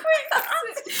quick.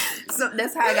 So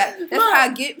that's how I got. That's how I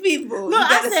get people. Look,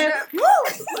 I said, woo.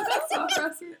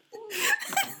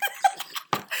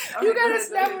 You gotta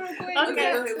snap real quick.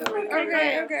 Okay.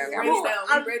 Okay. I'm gonna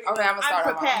start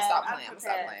over. I'm gonna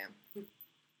stop playing.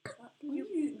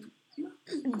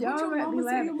 Y'all might be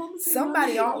laughing.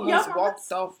 Somebody almost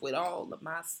walked off with all of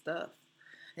my stuff,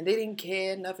 and they didn't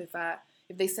care enough if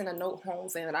they sent a note home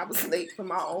saying that I was late for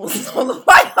my own solo.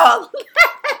 Why y'all?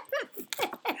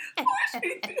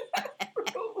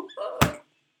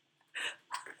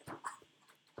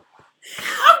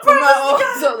 For my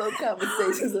own solo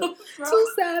conversations. 2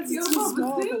 sides too small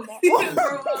for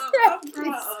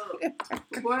my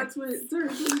own.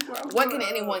 What can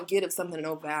anyone get of something of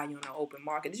no value in an open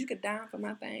market? Did you get down for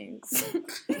my things?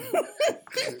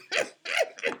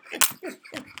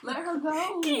 Let her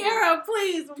go. Kiara,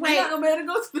 please wait. We're not gonna be able to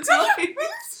go to the toilet.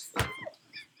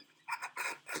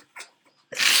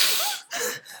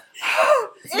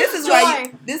 This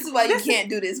is why you can't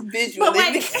do this visually.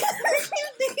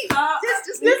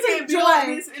 This is joy.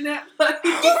 This in that place.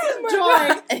 This is joy.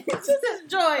 This is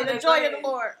joy. The joy of the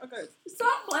Lord. Okay.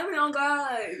 Stop blaming on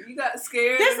God. You got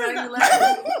scared. This is the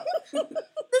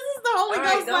Holy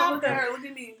Ghost laughter. Look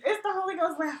at me. It's the Holy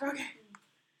Ghost laughter. Okay.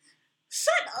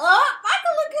 Shut up. I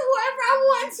can look at whoever I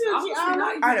want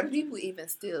to. Are the people even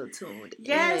still tuned in?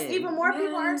 Yes, even more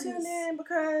people are tuned in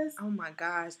because. Oh my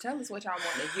gosh! Tell us what y'all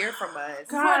want to hear from us.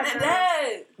 God,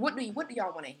 what do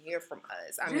y'all want to hear from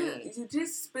us? I mean,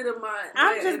 just spit in my.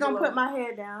 I'm just gonna put my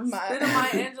head down. Spit in my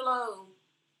Angelo.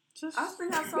 I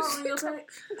think I saw it on your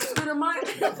text. Spit in my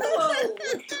Angelo.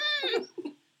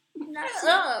 Shut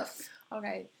up.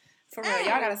 Okay. For real,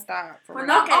 y'all gotta stop. For real.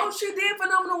 Okay. Oh, she did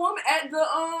Phenomenal Woman at the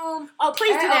Oh,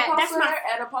 please do that. That's my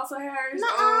at Apostle Harris.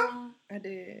 I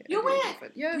did. You went?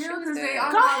 Yeah, she was there.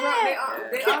 Go ahead.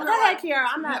 Go ahead, Kiara.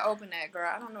 I'm not open that,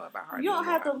 girl. I don't know about her. You don't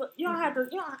have to. You don't have to.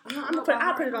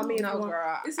 I'll put it on me. No,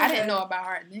 girl. I didn't know about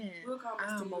her then.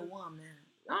 I'm a woman.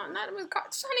 Not even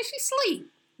Shani. She sleep.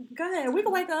 Go ahead. We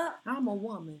can wake up. I'm a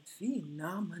woman,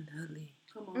 phenomenally.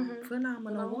 Come on,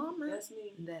 phenomenal woman.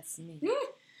 That's me.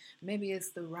 Maybe it's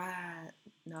the ride.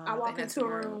 No, I walk into a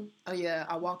room. Oh yeah,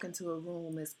 I walk into a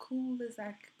room as cool as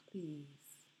I please.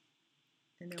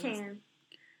 And can.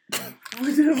 I walk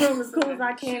into the room as cool as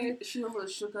I can. She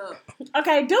almost shook up.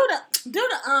 Okay, do the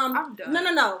I'm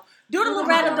done. No. Do the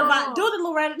Loretta Devine. Do the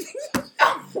Loretta.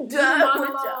 I'm done with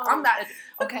y'all. I'm not.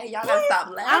 Okay, y'all gotta stop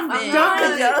laughing. I'm done.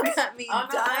 Cause y'all got me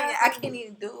dying. I can't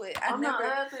even do it. I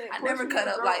never cut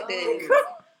up like this.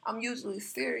 I'm usually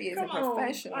serious and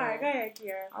professional. All right, go ahead,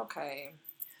 Kiara. Okay.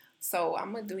 So,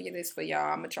 I'm going to do this for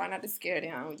y'all. I'm going to try not to scare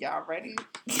them. Y'all ready?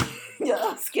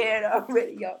 Y'all scared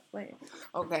already. Y'all playing.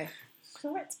 Okay.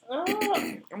 Shut up.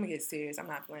 I'm going to get serious. I'm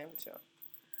not playing with y'all.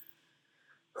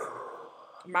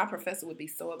 My professor would be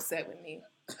so upset with me.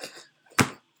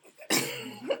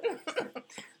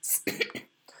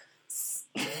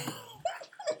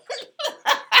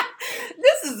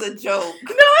 This is a joke. No,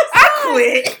 it's not. I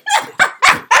quit.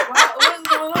 What's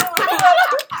going on?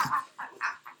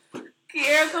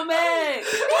 Kiara, come back.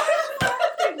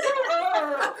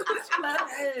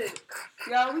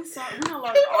 Y'all, we don't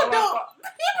learn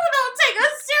People don't take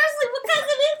us seriously because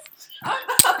of this.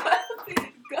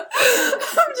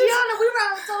 Gianna, we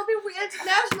around told people we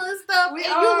international and stuff, and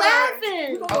you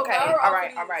laughing. Okay,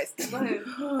 all right. Go ahead.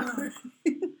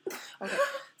 Okay,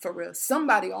 For real.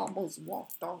 Somebody almost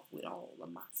walked off with all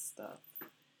of my stuff.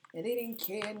 And they didn't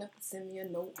care enough to send me a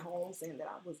note home saying that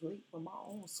I was late for my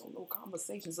own solo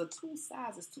conversations, or 2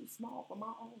 sizes too small for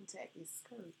my own tacky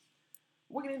skirts.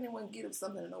 Where can anyone get them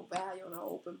something of no value on an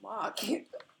open market?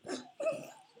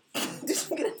 Just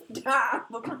get a dime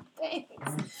for my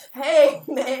things. Hey,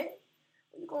 man.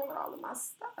 Where you going with all of my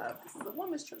stuff? This is a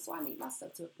woman's trip, so I need my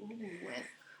stuff to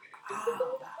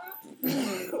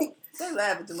They're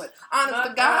laughing too much. Honest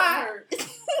to God.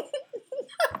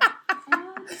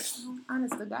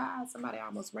 Honest to God, somebody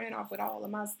almost ran off with all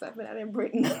of my stuff, and I didn't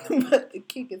bring nothing but the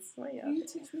kick and slam. Can you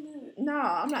teach me that? No,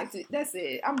 I'm not. That's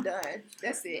it. I'm done.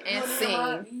 That's it. And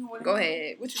sing. Go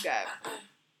ahead. What you got?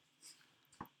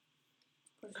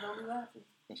 But you don't be laughing.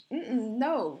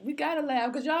 No, we gotta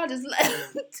laugh because y'all just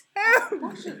laugh.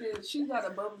 What she did? She got a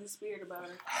bubbly spirit about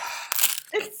her.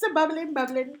 It's a bubbling.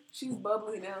 She's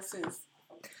bubbly now since.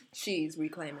 She's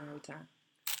reclaiming her time.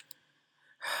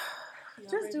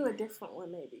 Just do a different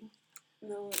one, maybe.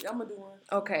 No, I'm gonna do one.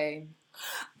 Okay.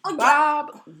 Oh,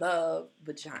 Bob love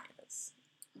vaginas.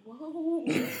 Whoa.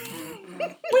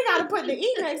 We gotta put the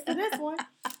E next to this one.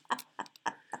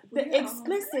 The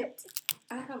explicit.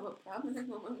 I have a problem with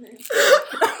my name.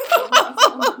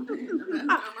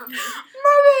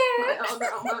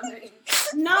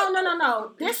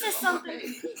 No. This is something.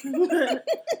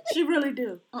 She really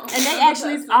do. And they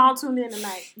actually all tuned in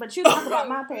tonight. But you talk about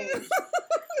my page.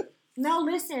 No,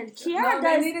 listen. Kiara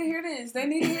They need to hear this.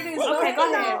 Okay,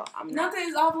 go ahead.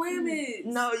 Nothing's off limits.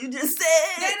 No, you just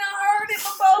said. They done heard it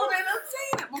before. They done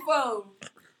seen it before.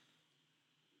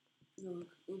 Look,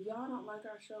 if y'all don't like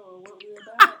our show or what we're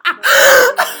about,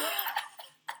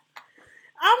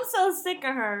 I'm so sick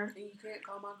of her. and you can't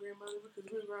call my grandmother because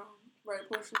we're grown. Right,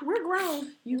 Portia? We're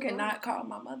grown. You cannot call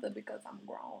my mother because I'm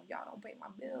grown. Y'all don't pay my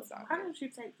bills out Why here. don't you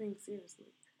take things seriously?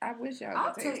 I wish y'all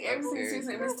I'll could take take everything stuff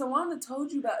seriously. seriously. Miss Tawanda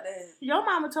told you about that. Your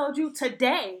mama told you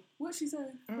today. What she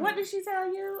said? What did she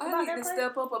tell you I about need that to plate?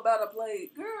 step up about a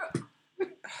plate. Girl.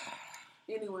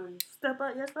 Anyway. Step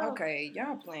up yourself. Okay,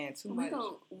 y'all playing too We much.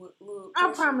 gon' look.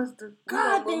 I promise to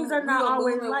God things are not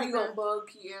always like We that. gonna bug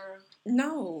Kiara.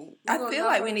 No, We I gonna feel knock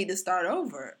like her- we need to start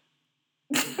over.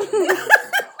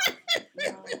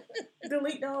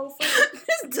 Delete the whole thing.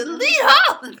 Just delete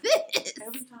all of this.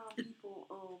 Every time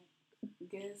people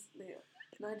guess that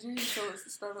Nigerian show us to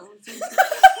start over too. So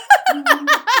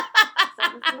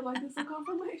I feel like it's a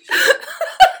confirmation.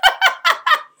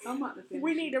 I'm about to finish.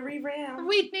 We need to revamp.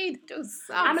 We need to do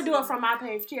something. I'm gonna do it from my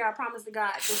page, Kiara. I promise to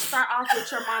God. Just start off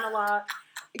with your monologue.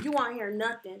 You won't hear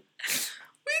nothing.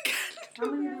 How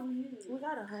many did we hit? We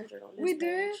got 100 on this. We page.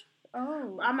 did?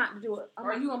 Oh. I'm about to do it.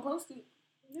 Are you gonna post it?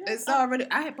 Yeah. It's already,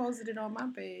 I had posted it on my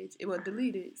page. It was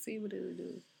deleted. See what it would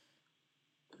do.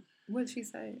 What did she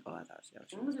say? Oh, I thought she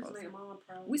I'm was gonna just posting. make mom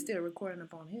proud. We still recording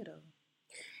up on here though.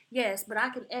 Yes, but I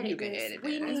can edit You can this. edit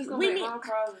we that. need, gonna we make need. mom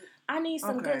proud. I need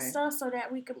some Okay. good stuff so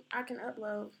that I can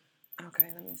upload.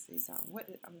 Okay, let me see something. What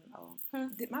did Hmm.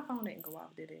 did my phone didn't go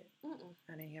off, did it? Mm-mm.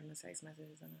 I didn't have no text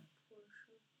messages on it.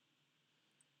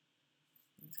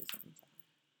 Let me see something.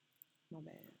 My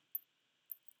bad.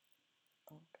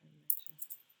 Okay, make sure.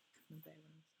 My bad.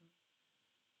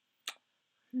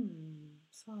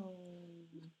 So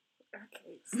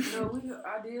Okay. No,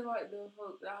 I did like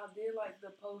the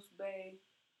post bay.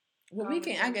 well, we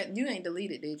can. I got you ain't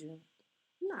deleted, did you?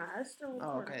 Nah, it's still.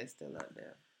 Oh, recording. okay, it's still up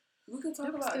there. We could talk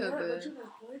It was about still that, good. but you can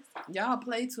play. Y'all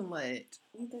play too much.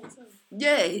 You think so?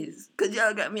 Yes, cause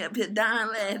y'all got me up here dying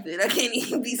laughing. I can't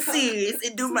even be serious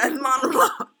and do my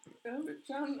monologue. I'm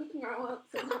trying to grow up.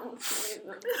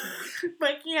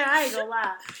 But yeah, I ain't gonna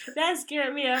lie. That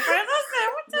scared me at first. I said,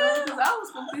 "What the?" No, because I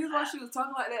was confused why she was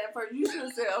talking like that at first. You should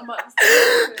have said, I'm about to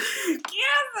say.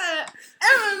 Yeah, I said,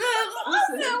 "What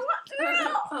the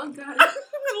hell?" Oh, God.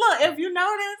 Look, if you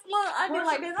notice, look, I did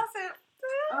like this. I said,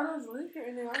 Oh, there's liquor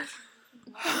in there.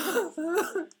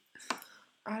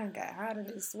 I done got hot in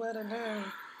this sweater now.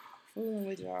 Fooling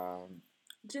with y'all.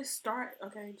 "Just start,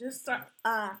 okay? Just start."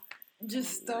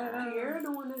 Just start out. You're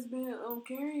the one that's been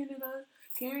carrying us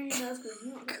because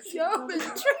you don't got shit Y'all going been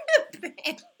on.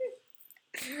 tripping.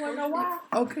 You wanna know why?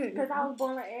 Okay. Because I was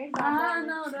boiling eggs. I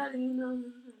know that you know.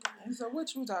 So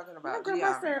what you talking My about? grandma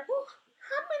Gianna? said, "Ooh,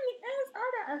 how many eggs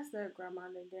are there?" I said, "Grandma,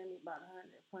 they gave me about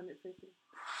 150.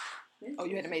 Oh,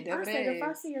 you had to make I double said, "If I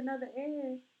eggs. see another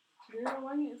egg, Girl,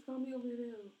 why you just call me over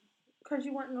there? because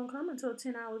you weren't going to come until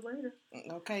 10 hours later.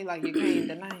 Okay, like you came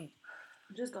tonight.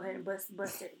 Just go ahead and bust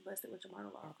it with your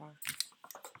monologue." Okay.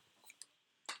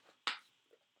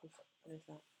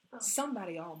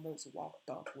 Somebody almost walked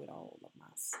off with all of my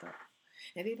stuff.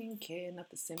 And they didn't care enough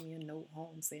to send me a note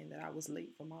home saying that I was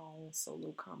late for my own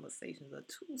solo conversations or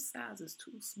 2 sizes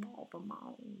too small for my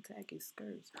own tacky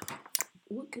skirts.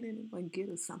 What could anyone get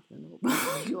us something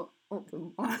over your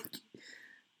open market?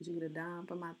 Did you get a dime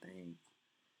for my thing?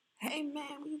 Hey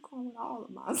man, where you going with all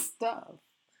of my stuff?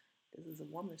 This is a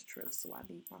woman's trip, so I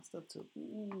need my stuff to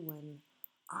ooh and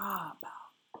ah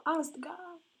about. Honest to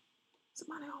God,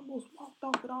 somebody almost walked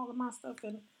off with all of my stuff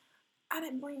and I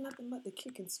didn't bring nothing but the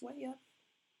kick and sway up.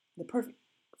 The perfect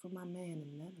for my man,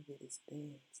 and none of it is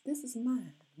theirs. This is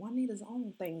mine. Juanita's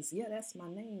own things. Yeah, that's my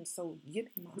name, so give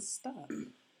me my stuff.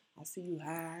 I see you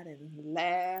hide and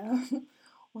laugh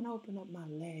when I open up my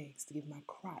legs to give my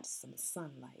crotch some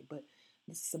sunlight, but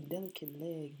this is some delicate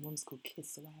leg one's could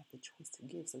kiss, so I have the choice to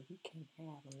give, so you can't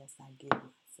have unless I give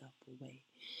myself away.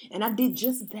 And I did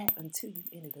just that until you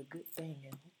ended a good thing,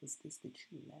 and what was this that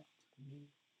you left me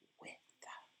with?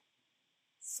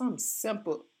 Some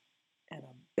simple and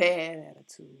a bad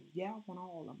attitude. Yeah, I want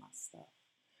all of my stuff.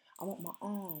 I want my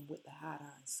arm with the hot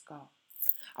iron scar.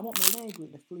 I want my leg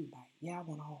with the flea bite. Yeah, I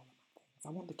want all of my things. I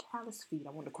want the callous feet.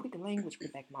 I want the quick language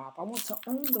with back mouth. I want to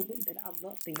own the way that I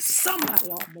love things. Somebody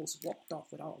almost walked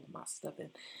off with all of my stuff,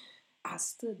 and I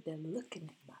stood there looking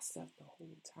at myself the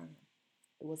whole time.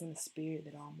 It wasn't a spirit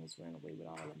that almost ran away with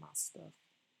all of my stuff.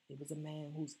 It was a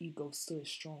man whose ego stood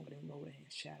stronger than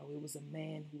Rodan's shadow. It was a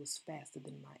man who was faster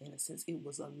than my innocence. It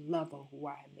was a lover who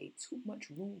I had made too much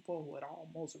room for, who had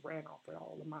almost ran off with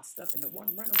all of my stuff. And the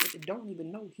one running with it don't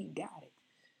even know he got it.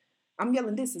 I'm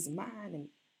yelling, this is mine, and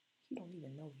he don't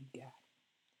even know he got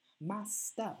it. My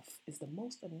stuff is the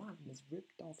most anonymous,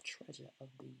 ripped off treasure of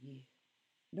the year.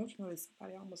 Don't you know that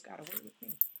somebody almost got away with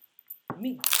me?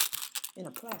 Me, in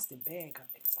a plastic bag of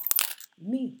it.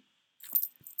 Me,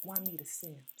 Juanita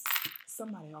Sims.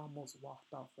 Somebody almost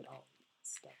walked off with all of my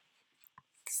stuff.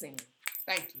 Singing.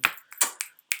 Thank you.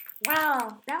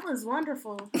 Wow, that was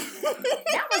wonderful.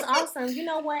 That was awesome. You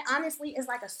know what? Honestly, it's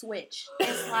like a switch.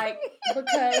 It's like,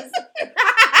 because,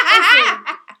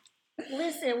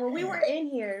 listen, when we were in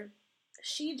here,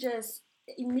 she just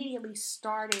immediately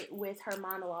started with her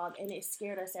monologue, and it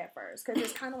scared us at first, because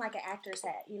it's kind of like an actor's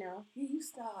hat, you know? You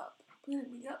stop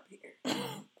putting me up here.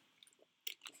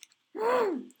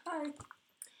 Hi.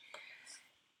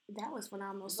 That was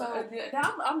phenomenal. So So,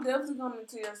 I'm definitely going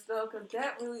into your stuff because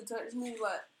that really touched me.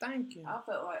 Like, thank you. I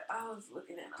felt like I was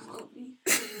looking at a movie.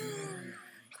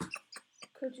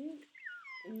 could you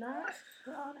not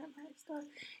put all that bad stuff?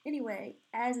 Anyway,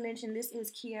 as mentioned, this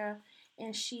is Kiara,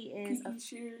 and she is Kiki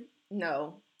Shear,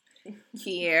 No.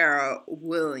 Kiara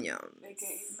Williams.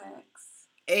 aka Max.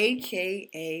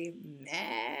 AKA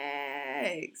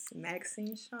Max.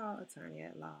 Maxine Shaw, attorney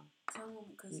at law. Tell them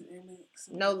because it makes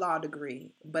No law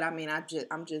degree, but I mean, I'm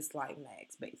just like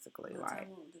Max, basically. Tell Like,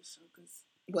 them this show because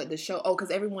what the show? Oh, because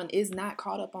everyone is not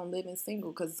caught up on Living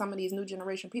Single. Because some of these new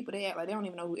generation people, they act like they don't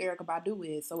even know who Erykah Badu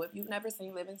is. So if you've never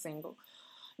seen Living Single,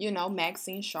 you know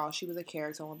Maxine Shaw. She was a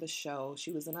character on the show.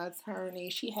 She was an attorney.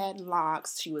 She had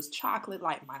locks. She was chocolate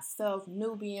like myself,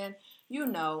 Nubian. You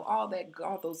know all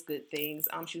those good things.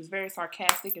 She was very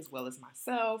sarcastic as well as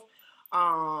myself.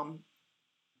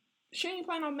 She ain't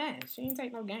play no mess. She ain't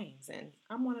take no games, and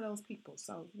I'm one of those people.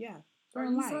 So yeah. Are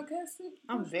you sarcastic?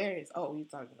 I'm very. Oh, you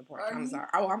talking to Portia? I'm sorry.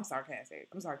 Oh, I'm sarcastic.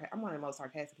 I'm one of the most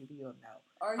sarcastic people you'll know.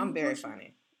 I'm very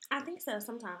funny. I think so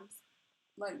sometimes.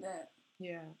 Like that.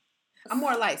 Yeah. I'm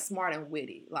more like smart and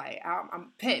witty. Like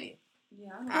I'm petty.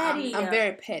 Yeah, I'm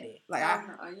very petty. Like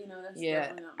that's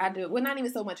yeah, I do. Well, not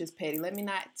even so much as petty. Let me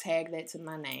not tag that to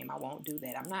my name. I won't do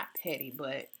that. I'm not petty,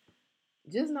 but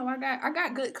just know I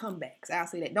got good comebacks. I'll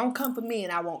say that. Don't come for me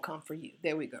and I won't come for you.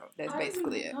 There we go. That's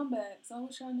basically it. Comebacks. I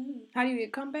wish I knew. How do you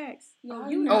get comebacks? Yeah,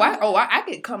 I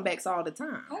get comebacks all the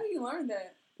time. How do you learn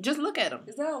that? Just look at them.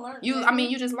 Is that a learn?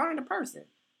 You just learn the person.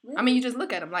 Really? You just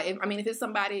look at them. Like, if it's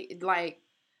somebody like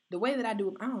the way that I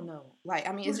do, I don't know. Like,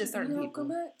 it's just certain people.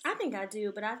 Comebacks? I think I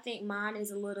do, but I think mine is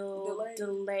a little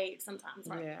delayed sometimes.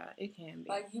 Right? Yeah, it can be.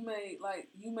 Like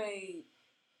you may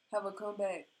have a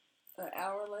comeback an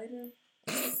hour later.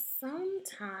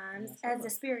 Sometimes, as the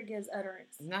spirit gives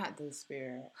utterance. Not the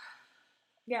spirit.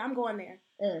 Yeah, I'm going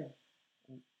there.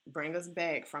 Bring us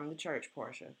back from the church,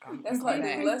 Portia. That's like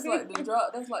the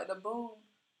drop. That's like the boom.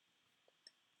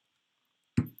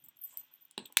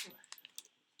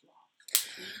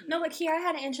 No, but Kiara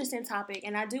had an interesting topic,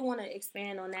 and I do want to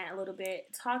expand on that a little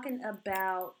bit. Talking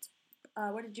about,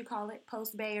 what did you call it?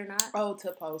 Post Bay or not? Oh,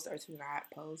 to post or to not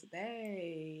post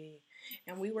Bay.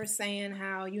 And we were saying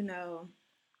how,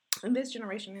 in this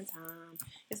generation in time,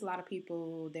 it's a lot of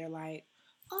people, they're like,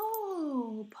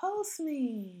 oh, post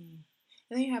me.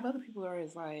 And then you have other people who are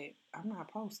like, I'm not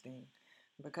posting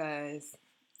because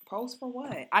Post for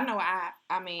what? I know.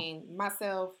 I mean,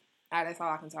 myself. That's all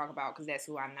I can talk about because that's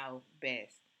who I know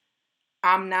best.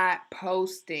 I'm not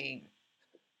posting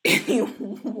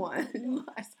anyone.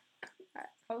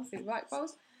 Posting like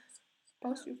post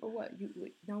you for what?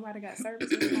 Nobody got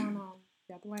services going on.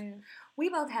 Y'all playing? We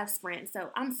both have Sprint, so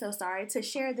I'm so sorry to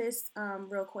share this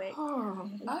real quick. I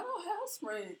don't have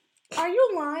Sprint. Are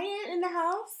you lying in the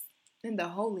house? In the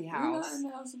holy We're house. not in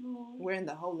the house of the Lord. We're in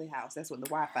the holy house. That's what the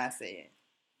Wi-Fi said.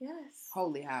 Yes.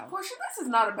 Holy house. Portia, this is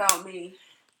not about me.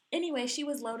 Anyway, she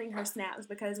was loading her snaps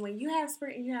because when you have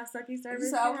Sprint and you have sucky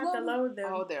service, said you I was have to load them.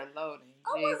 Oh, they're loading.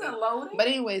 I Jesus. wasn't loading. But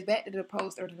anyways, back to the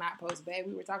post or the not post, babe.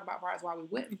 We were talking about parts why we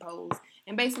wouldn't post,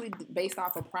 and basically based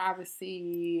off of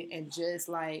privacy and just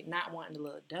like not wanting to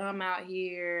look dumb out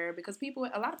here because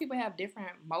a lot of people have different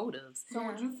motives. So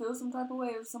would you feel some type of way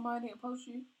if somebody didn't post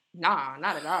you? Nah,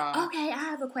 not at all. Okay, I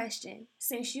have a question.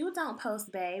 Since you don't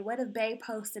post bae, what if bae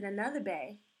posted another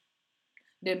bae?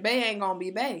 Then bae ain't gonna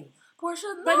be bae. Portia,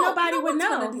 no, But nobody would know.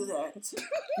 Gonna do that.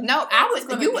 No, I It's would.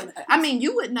 gonna You be would. nice. I mean,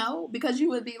 you would know because you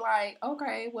would be like,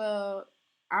 okay, well,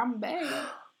 I'm bae.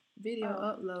 Video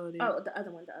uploaded. Oh, the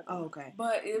other one. Oh, okay.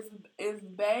 But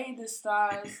if Bae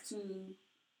decides to,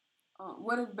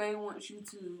 what if Bae wants you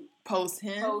to Post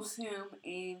him.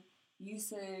 and you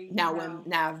say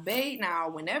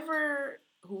whenever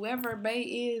whoever bae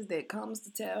is that comes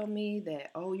to tell me that,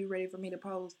 oh, you ready for me to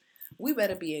post, we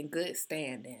better be in good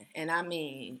standing, and I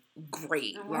mean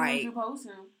great. And when like would you post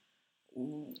him?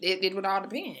 it would all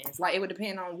depend. Like it would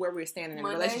depend on where we're standing in the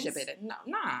Mondays? relationship.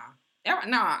 Nah,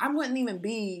 I wouldn't even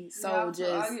be so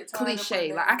just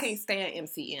cliche. Like I can't stand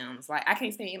MCMs. Like I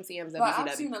can't stand MCMs. But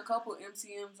I've seen a couple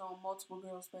MCMs on multiple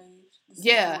girls' page.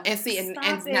 Yeah, and see, and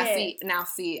Stop now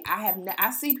see,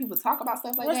 I see people talk about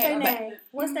stuff like What's that. their name?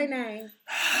 What's their name?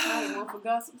 I ain't one for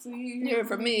gossip, so you Hear it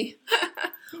from me.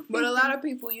 But a lot of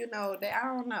people, I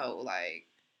don't know. Like,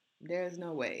 there's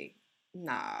no way.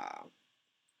 Nah.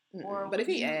 Or but if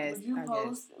he asked,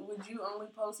 would you only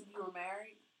post if you were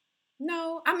married?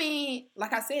 No, I mean,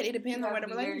 like I said, it depends on where the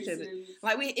relationship is.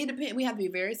 Like it depends. We have to be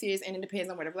very serious, and it depends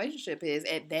on where the relationship is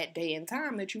at that day and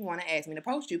time that you want to ask me to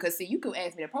post you. Because see, you could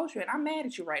ask me to post you, and I'm mad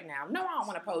at you right now. No, I don't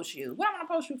want to post you. What I want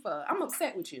to post you for? I'm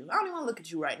upset with you. I don't even want to look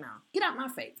at you right now. Get out my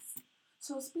face.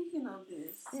 So speaking of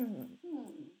this,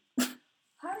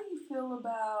 how do you feel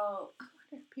about? I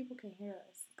wonder if people can hear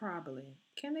us. Probably.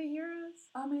 Can they hear us?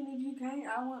 I mean, if you can't,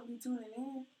 I wouldn't be tuning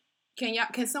in.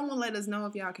 Can someone let us know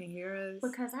if y'all can hear us?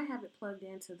 Because I have it plugged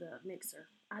into the mixer.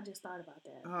 I just thought about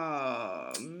that.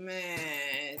 Oh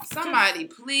man! Somebody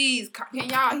please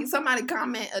somebody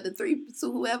comment the three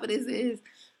to whoever this is.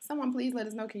 Someone please let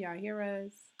us know. Can y'all hear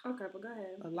us? Okay, but go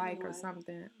ahead. A like or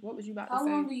something. What was you about to say?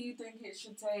 How long do you think it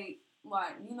should take?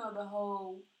 Like, the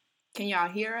whole. Can y'all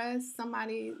hear us?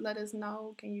 Somebody let us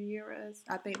know. Can you hear us?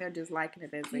 I think they're just liking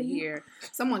it as they hear.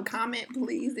 Someone comment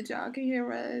please that y'all can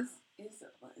hear us. It's a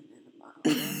button in the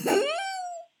mouth.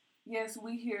 Yes,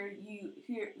 we hear you.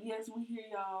 Yes, we hear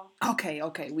y'all.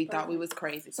 Okay. We thought we was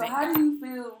crazy. So how do you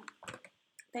feel?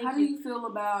 How do you feel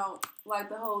about like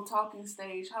the whole talking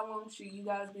stage? How long should you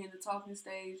guys be in the talking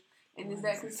stage? And is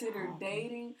that considered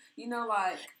dating?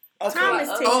 Like. Okay. Time is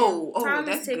ticking. Oh,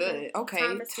 that's ticking. good.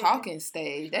 Okay, talking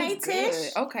stage. That's good.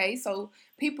 Tish. Okay, so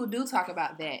people do talk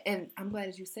about that, and I'm glad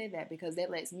that you said that because that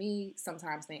lets me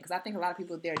sometimes think. Because I think a lot of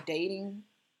people their dating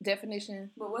definition.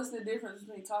 But what's the difference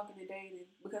between talking and dating?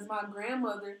 Because my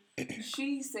grandmother,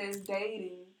 she says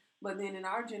dating, but then in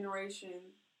our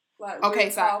generation, like well,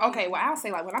 I'll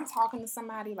say like when I'm talking to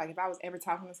somebody, like if I was ever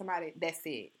talking to somebody, that's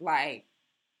it. Like.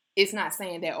 It's not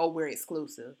saying that, we're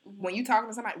exclusive. Mm-hmm. When you talking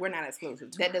to somebody, we're not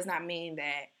exclusive. That does not mean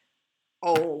that,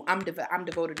 I'm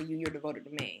devoted to you, you're devoted to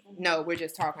me. Mm-hmm. No, we're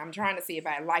just talking. I'm trying to see if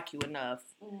I like you enough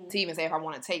to even say if I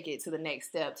want to take it to the next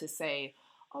step to say,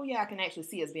 oh, yeah, I can actually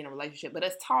see us being in a relationship. But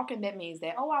us talking, that means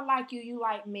that, I like you, you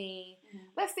like me. Mm-hmm.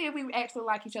 Let's see if we actually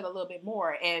like each other a little bit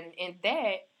more. And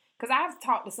that, because I've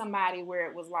talked to somebody where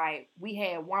it was like we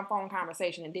had one phone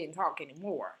conversation and didn't talk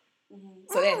anymore.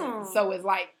 Mm-hmm. So it's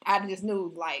like I just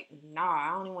knew like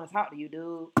I don't even want to talk to you,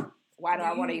 dude. Why do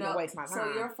I want to even waste my time?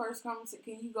 So your first conversation,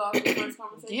 can you go off your first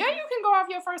conversation? Yeah, you can go off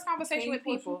your first conversation with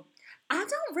people. I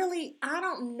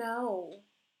don't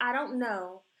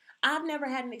know. I've never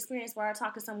had an experience where I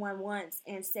talked to someone once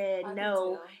and said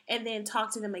no, and then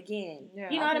talked to them again. Yeah,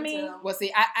 you know what I mean? Well,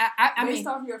 see, I based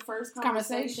off your first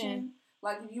conversation.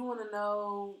 Like, if you want to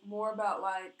know more about,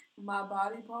 like, my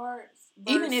body parts.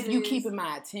 Even if you keeping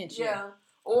my attention. Yeah.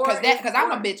 Or Because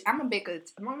I'm a bitch. I'm a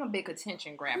big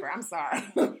attention grabber. I'm sorry.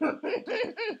 Hold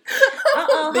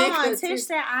on. Tish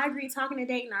said, I agree. Talking and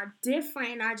dating are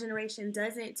different in our generation.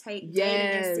 Doesn't take dating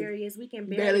as serious. We can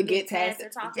barely get past the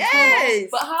talking stage.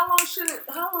 But how long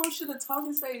should a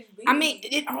talking stage be? I mean,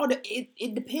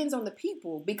 it depends on the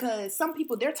people, because some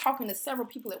people, they're talking to several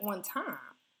people at one time.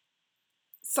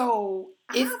 So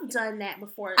I've done that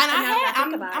before, and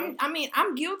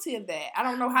I'm guilty of that. I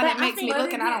don't know how that makes me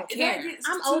look, and I don't care.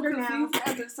 I'm older now.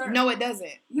 No, it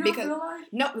doesn't. You don't feel like?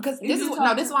 No, because this is what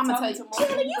I'm gonna tell you.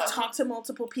 You talk to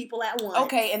multiple people at once.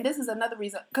 Okay, and this is another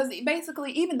reason, because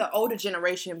basically, even the older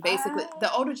generation, the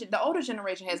older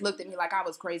generation has looked at me like I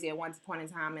was crazy at one point in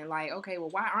time, and like, okay, well,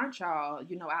 why aren't y'all,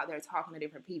 out there talking to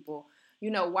different people?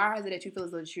 Why is it that you feel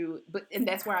as though and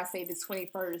that's where I say this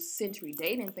 21st century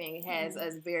dating thing has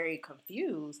us very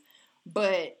confused.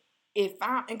 But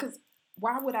because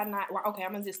why would I not, okay,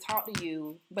 I'm going to just talk to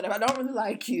you, but if I don't really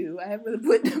like you, I haven't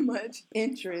really put that much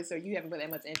interest, or you haven't put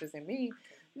that much interest in me,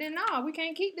 then no, we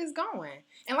can't keep this going.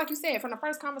 And like you said, from the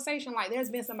first conversation, like there's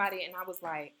been somebody and I was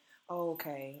like, oh,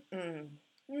 okay, all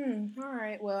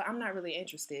right, well, I'm not really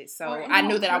interested. So I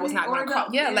knew that I was not going to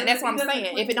call. Yeah, like that's what I'm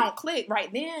saying. If it don't click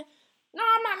right then, no,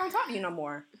 I'm not going to talk to you no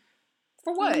more.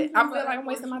 For what? I feel like I'm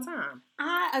wasting my time.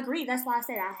 I agree. That's why I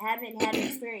said I haven't had an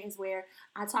experience where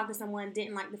I talked to someone,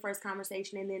 didn't like the first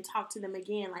conversation, and then talked to them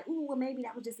again. Like, ooh, well, maybe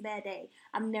that was just a bad day.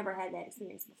 I've never had that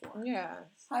experience before. Yeah.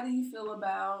 How do you feel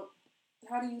about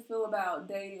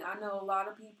dating? I know a lot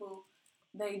of people,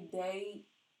 they date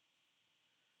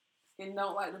and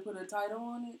don't like to put a title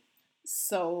on it.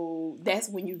 So that's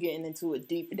when you're getting into it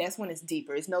deep. That's when it's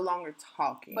deeper. It's no longer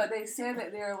talking. But they said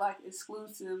that they're like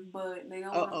exclusive, but they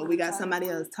don't. We got somebody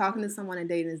else. Talking to someone and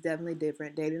dating is definitely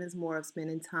different. Dating is more of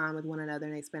spending time with one another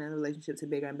and expanding the relationship to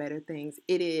bigger and better things.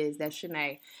 It is. That's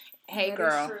Shanae. Hey, that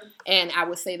girl. And I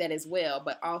would say that as well.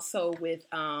 But also with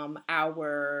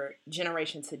our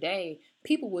generation today,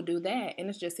 people will do that, and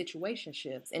it's just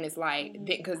situationships, and it's like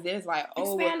because there's like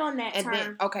expand on that and term.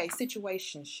 Then, okay,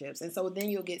 situationships, and so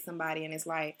then you'll get somebody, and it's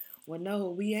like, well,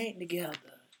 no, we ain't together,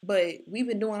 but we've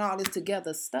been doing all this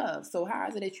together stuff. So how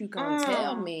is it that you gonna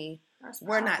tell me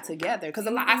we're not together? Because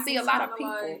I see a lot of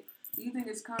people. Like, you think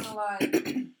it's kind of like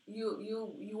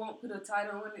you won't put a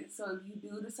title on it, so if you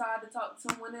do decide to talk to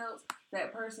someone else,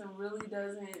 that person really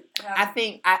doesn't have...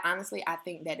 I honestly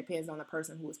think that depends on the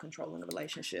person who is controlling the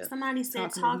relationship. Somebody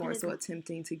said talking more so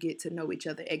attempting to get to know each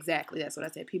other. Exactly, that's what I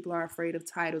said. People are afraid of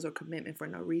titles or commitment for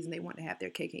no reason. They want to have their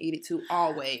cake and eat it too,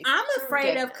 always. I have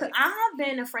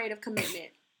been afraid of commitment.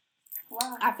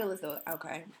 Why? I feel as though,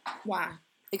 okay. Why?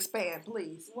 Expand,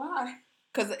 please. Why?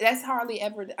 Because that's hardly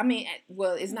ever,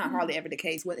 it's not hardly ever the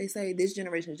case. What they say, this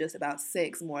generation is just about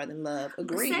sex more than love.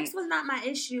 Agreed. Sex was not my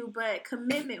issue, but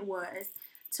commitment was.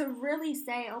 To really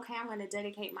say, okay, I'm going to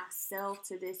dedicate myself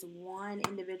to this one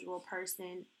individual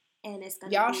person, and it's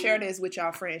going to Y'all share this with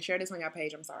y'all friends. Share this on your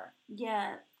page, I'm sorry.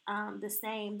 Yeah, the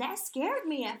same. That scared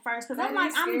me at first, because I'm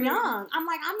like, I'm young. I'm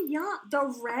young.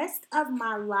 The rest of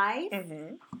my life.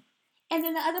 Mm-hmm. And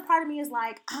then the other part of me is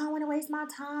like, I don't want to waste my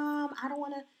time. I don't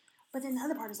want to... But then the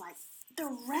other part is like, the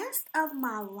rest of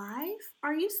my life?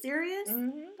 Are you serious?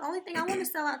 Mm-hmm. The only thing I want to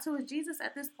sell out to is Jesus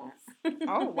at this point.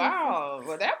 Oh, wow.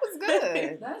 Well, that was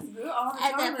good. That's good.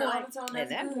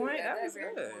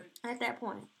 At that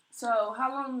point. So,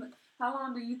 how long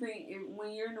do you think,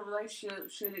 when you're in a relationship,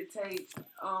 should it take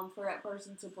for that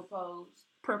person to propose?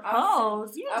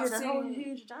 Propose? You did a whole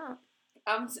huge jump.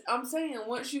 I'm saying,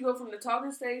 once you go from the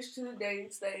talking stage to the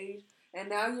dating stage, and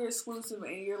now you're exclusive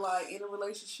and you're like in a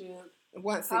relationship,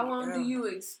 how long do you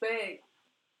expect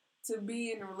to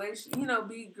be in a relationship,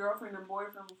 be girlfriend and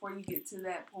boyfriend before you get to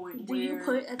that point? Do you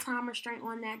put a time restraint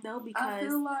on that though? Because I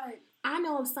feel like I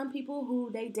know of some people who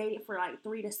they dated for like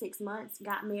 3 to 6 months,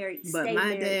 got married, but stayed my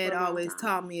married dad for a always long time.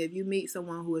 taught me, if you meet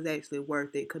someone who is actually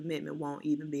worth it, commitment won't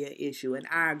even be an issue. And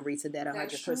I agree to that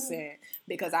 100%.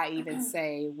 Because I even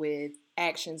say with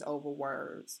actions over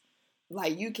words.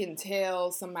 Like, you can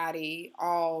tell somebody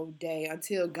all day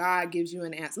until God gives you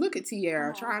an answer. Look at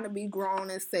Tiara trying to be grown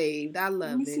and saved. I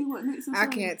love it. See what Nixon I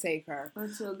can't take her.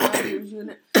 Until God gives you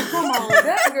an answer. Come on,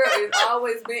 that girl has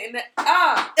always been in that.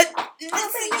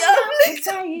 Yes,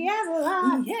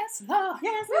 Lord. Yes, Lord.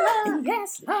 Yes, Lord.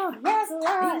 Yes, Lord. Yes,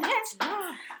 Lord. Yes,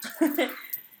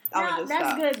 Lord.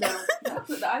 That's good though.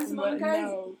 That's the icing on the cake.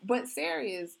 No, but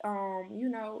serious.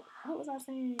 What was I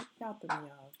saying? Y'all threw me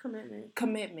off.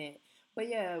 Commitment. But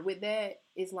yeah, with that,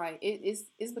 it's like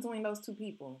it's between those two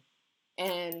people.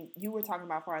 And you were talking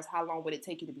about as far as how long would it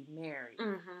take you to be married,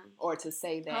 or to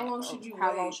say that how long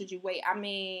should you wait? I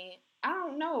mean, I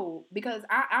don't know, because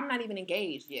I'm not even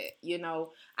engaged yet. You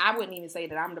know, I wouldn't even say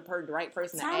that I'm the right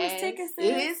person to ask. Time is ticking, sis.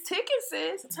 It is ticking,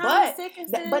 sis. Time is ticking,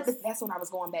 sis. But that's when I was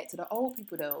going back to the old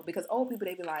people though, because old people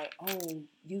they be like, oh,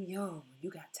 you young, you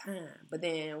got time. But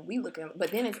then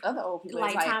it's other old people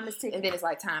like it's time is ticking, and then it's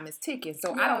like time is ticking.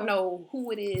 So I don't know who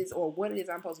it is or what it is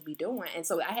I'm supposed to be doing. And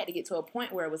so I had to get to a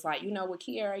point where it was like, you know what,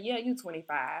 Kiara, yeah, you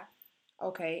 25,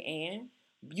 okay, and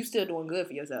you still doing good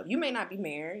for yourself. You may not be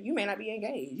married. You may not be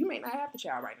engaged. You may not have the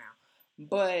child right now.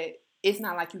 But it's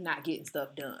not like you're not getting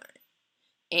stuff done.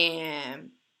 And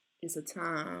it's a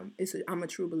time. I'm a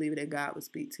true believer that God will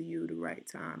speak to you the right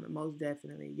time. And most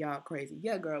definitely, y'all crazy.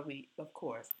 Yeah, girl, of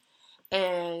course.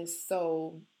 And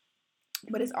so,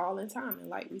 but it's all in time. And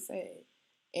like we said.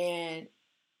 And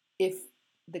if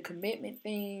the commitment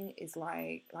thing is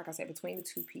like I said, between the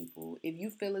two people. If you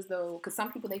feel as though, because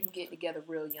some people they can get together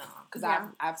real young. Because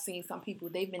I've seen some people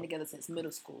they've been together since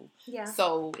middle school. Yeah.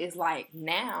 So it's like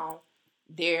now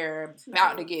they're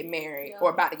about to get married or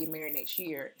about to get married next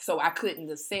year. So I couldn't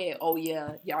have said, oh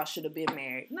yeah, y'all should have been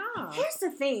married. No. Here's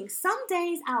the thing. Some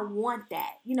days I want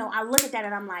that. You know, I look at that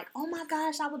and I'm like, oh my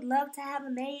gosh, I would love to have a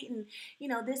mate and, you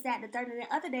know, this, that, and the third. And then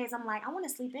other days I'm like, I want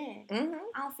to sleep in. Mm-hmm.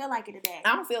 I don't feel like it today.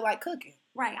 I don't feel like cooking.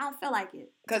 Right. I don't feel like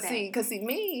it. Cause see,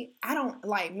 me, I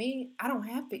don't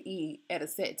have to eat at a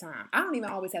set time. I don't even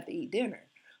always have to eat dinner.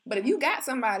 But if you got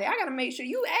somebody, I got to make sure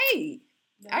you ate.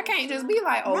 I can't just be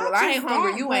like, oh, well, I ain't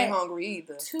hungry. You ain't hungry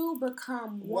either. To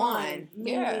become one.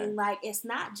 Meaning, like, it's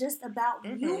not just about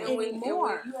you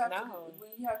anymore. When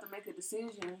you have to make a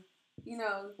decision, you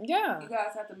know, you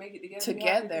guys have to make it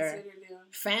together.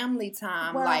 Family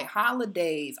time, like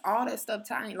holidays, all that stuff.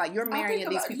 Time, like you're marrying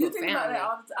these people's family.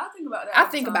 I think about that. I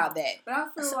think about that. But I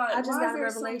feel like I just got a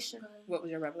revelation. What was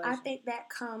your revelation? I think that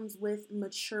comes with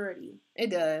maturity.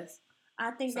 It does. I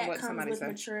think that comes with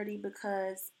maturity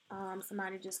because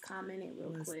somebody just commented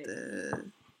real quick.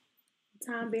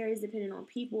 Time varies depending on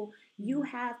people. You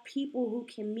have people who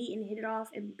can meet and hit it off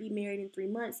and be married in 3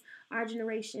 months. Our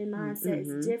generation mindset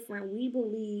is different. We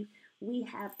believe we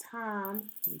have time,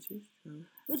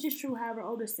 which is true. However,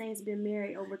 older saints have been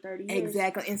married over 30 years.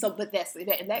 Exactly, and so, but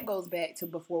that goes back to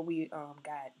before we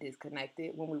got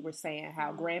disconnected when we were saying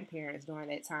how grandparents during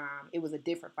that time it was a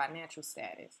different financial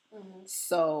status.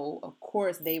 So of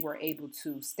course they were able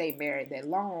to stay married that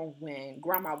long when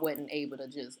grandma wasn't able to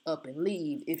just up and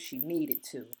leave if she needed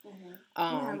to.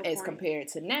 As compared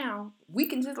to now, we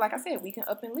can just, like I said, we can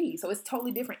up and leave. So it's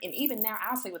totally different. And even now,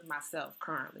 I'll say with myself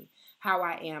currently, how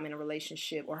I am in a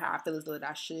relationship or how I feel as though that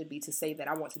I should be to say that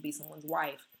I want to be someone's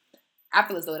wife. I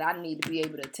feel as though that I need to be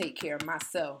able to take care of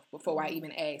myself before I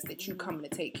even ask that you coming to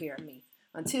take care of me.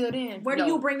 Until then, what do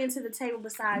you bring into the table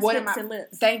besides hips and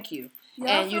lips? Thank you.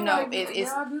 Yeah, and you know, I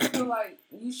do feel like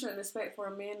you shouldn't expect for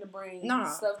a man to bring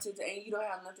stuff to the, and you don't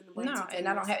have nothing to bring. No, and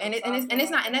I don't have, and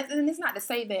it's not to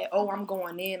say that I'm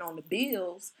going in on the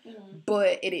bills,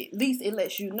 but at least it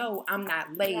lets you know I'm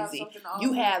not lazy.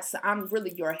 I'm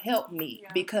really your helpmeet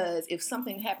because if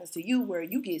something happens to you where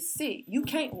you get sick, you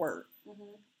can't work.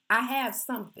 I have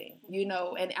something, you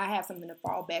know, and I have something to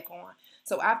fall back on.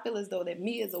 So I feel as though that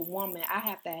me as a woman, I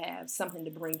have to have something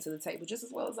to bring to the table just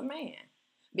as well as a man.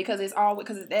 Because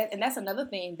that's another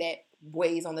thing that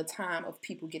weighs on the time of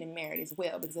people getting married as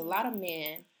well. Because a lot of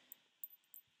men,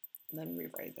 let me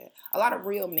rephrase that. A lot of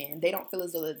real men, they don't feel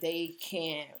as though that they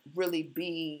can really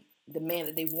be the man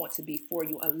that they want to be for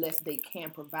you unless they can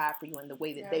provide for you in the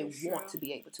way that they want to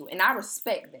be able to. And I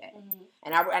respect that.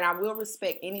 And I will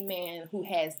respect any man who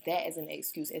has that as an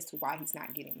excuse as to why he's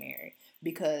not getting married.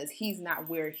 Because he's not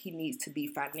where he needs to be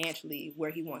financially,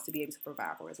 where he wants to be able to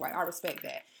provide for his wife. I respect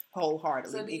that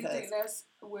wholeheartedly. So do you think that's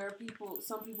where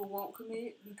some people won't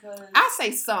commit? Because I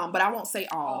say some, but I won't say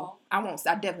all. I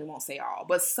definitely won't say all,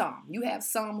 but some. You have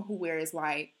some where it's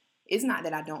like, it's not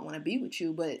that I don't want to be with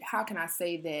you, but how can I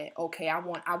say that? Okay, I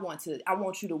want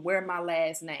you to wear my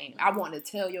last name. I want to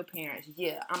tell your parents,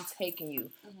 yeah, I'm taking you,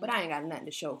 but I ain't got nothing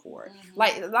to show for it.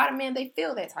 Like a lot of men, they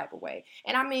feel that type of way,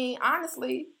 and I mean,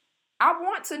 honestly, I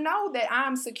want to know that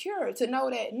I'm secure. To know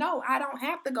that no, I don't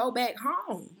have to go back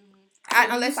home.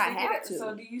 Unless I have to.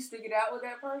 So do you stick it out with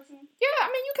that person? Yeah, I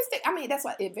mean, you can stick. I mean, that's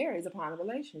why it varies upon the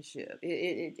relationship.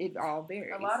 It all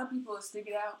varies. A lot of people stick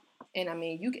it out. And I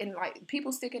mean, you can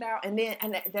people stick it out, and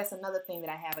that's another thing that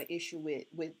I have an issue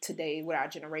with today with our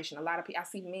generation. A lot of people, I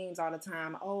see memes all the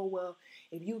time. Oh well,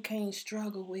 if you can't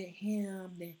struggle with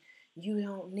him, then you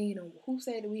don't need him. Who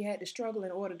said that we had to struggle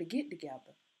in order to get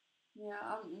together? Yeah,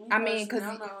 I mean, because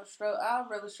I'd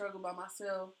rather struggle by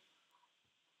myself.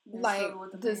 Like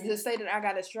to say that I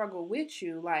gotta struggle with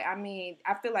you, like I mean,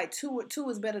 I feel like two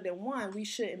is better than one. We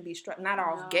shouldn't be not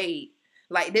off gate.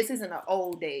 Like, this isn't the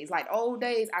old days. Like, old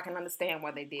days, I can understand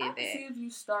why they did I that. can see if you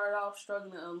start off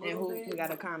struggling a little bit. And who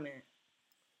got a comment?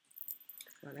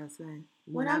 What I say?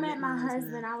 When I met my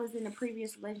husband, I was in a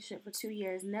previous relationship for 2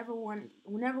 years. Never want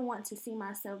to see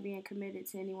myself being committed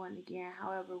to anyone again.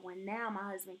 However, when now my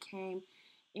husband came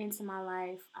into my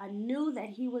life, I knew that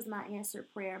he was my answered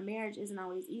prayer. Marriage isn't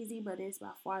always easy, but it's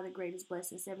by far the greatest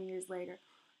blessing. 7 years later,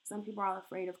 some people are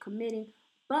afraid of committing,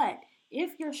 but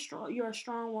if you're a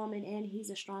strong woman and he's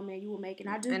a strong man, you will make it.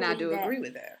 And I do agree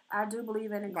with that. I do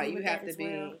believe and agree like, you with have that to as be,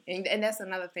 well. and that's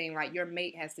another thing. Like, your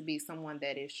mate has to be someone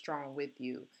that is strong with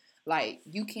you. Like,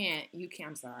 you can't.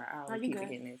 I'm sorry, I keep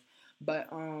forgetting this, but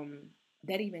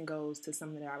that even goes to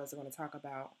something that I was going to talk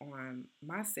about on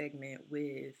my segment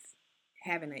with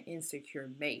having an insecure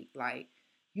mate. Like,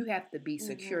 you have to be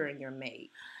secure in your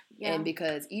mate. Yeah. And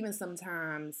because even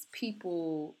sometimes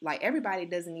people, like, everybody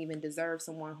doesn't even deserve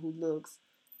someone who looks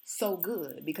so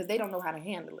good because they don't know how to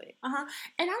handle it. And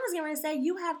I was going to say,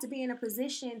 you have to be in a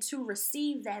position to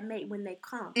receive that mate when they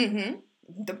come.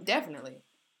 Definitely.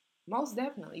 Most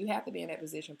definitely. You have to be in that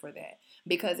position for that.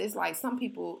 Because it's like some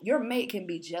people, your mate can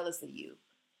be jealous of you.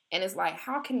 And it's like,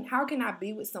 how can I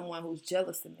be with someone who's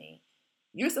jealous of me?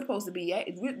 You're supposed to be,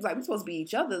 we're supposed to be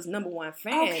each other's number one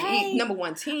fan, number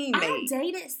one teammate. I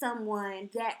dated someone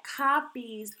that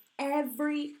copies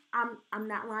I'm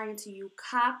not lying to you,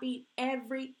 copied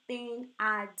everything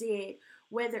I did.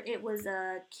 Whether it was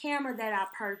a camera that I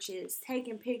purchased,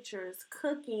 taking pictures,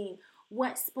 cooking,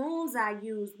 what spoons I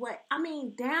used,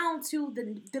 down to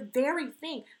the very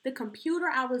thing. The computer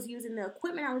I was using, the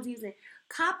equipment I was using,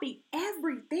 copied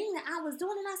everything that I was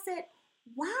doing. And I said,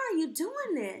 why are you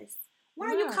doing this? Why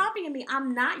are you copying me?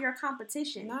 I'm not your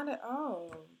competition. Not at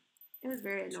all. It was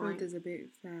very annoying.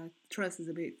 Trust is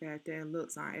a big factor, and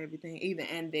looks aren't everything either,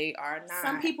 and they are not.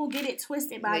 Some people get it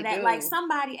twisted by that. Do. Like,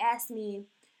 somebody asked me,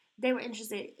 they were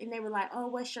interested, and they were like, "Oh,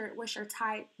 what's your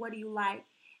type? What do you like?"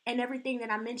 And everything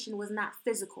that I mentioned was not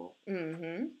physical.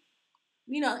 Mm-hmm.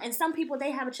 You know, and some people,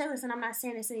 they have a checklist, and I'm not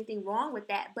saying there's anything wrong with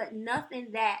that, but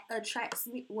nothing that attracts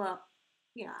me. Well,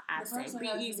 you know, I say be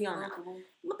easy on that.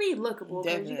 Be lookable,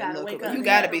 because you gotta wake up. You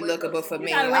gotta be lookable for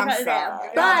me. I'm sorry.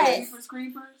 But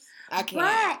I can't.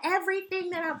 But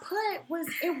everything that I put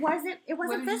wasn't what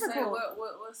physical.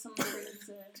 What's some of the things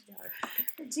you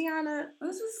said? Gianna,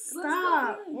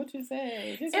 stop. What you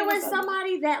say? It was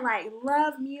somebody that like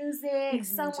loved music.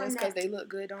 Someone just because they look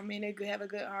good don't mean they have a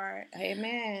good heart.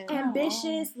 Amen.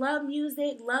 Ambitious, love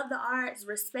music, love the arts,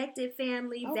 respected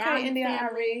family, valued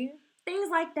family.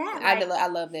 Things like that. Like, I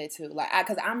love that too. Like,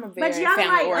 because I'm a very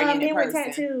family oriented men person.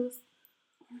 with tattoos.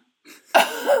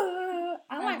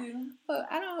 I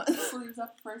don't. Sleeves, I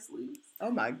prefer sleeves.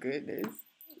 Oh my goodness.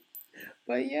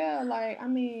 But yeah, like,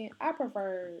 I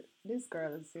prefer, this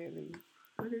girl is silly.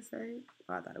 What did it say?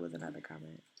 Oh, I thought it was another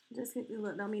comment. Just because they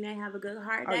look don't mean they have a good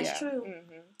heart. That's true.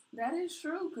 Mm-hmm. That is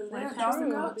true, because they're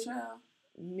dogging out, child.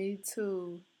 Me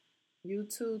too. You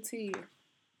too, T.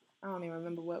 I don't even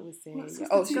remember what was said.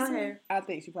 Go ahead. I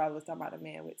think she probably was talking about a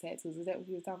man with tattoos. Is that what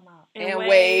she was talking about? And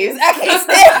waves. I can't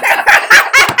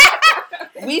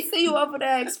stand. We see you over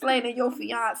there explaining your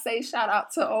fiance. Shout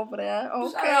out to over there.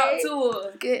 Okay. Shout out to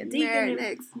her. Getting married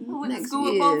next school year.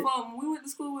 With both of them. We went to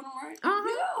school with them, right?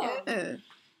 Yeah.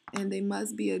 And they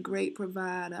must be a great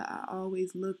provider. I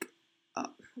always look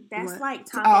up. That's like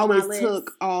top I always on my took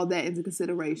list. all that into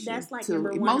consideration. That's like too.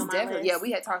 number one Most on my definitely. list. Yeah,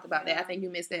 we had talked about that. I think you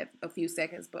missed that a few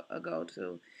seconds ago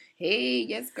too. Hey,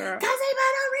 yes, girl. 'Cause they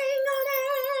put a ring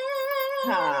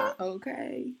on it.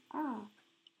 Okay.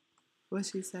 What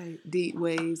she say? Deep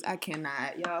waves. I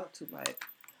cannot. Y'all too much.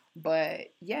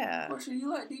 But yeah. Portia, you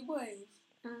like deep waves?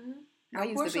 Mm-hmm. I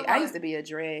used to be a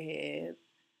dreadhead.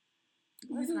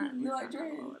 You like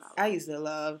dreads? I used to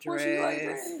love dreads. Portia, you like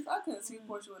dreads? I couldn't see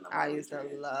Portia with I used to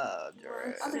love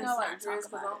dreads. I think I like dreads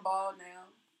because I'm bald now.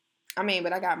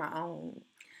 But I got my own.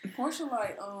 Portia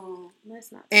like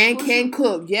Let's not. And Portia can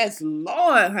cook. Yes,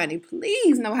 Lord, honey,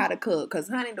 please know how to cook. Cause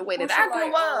honey, the way that I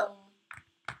grew up,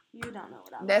 you don't know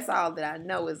what I. That's all that I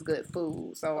know is good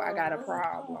food. So I got a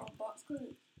problem.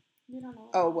 You don't know.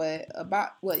 Oh, what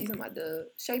about what you talking about, the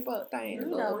shape up thing?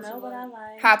 You don't know what I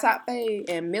like. High top fade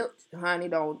and milk, honey.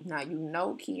 Don't now you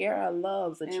know Kiara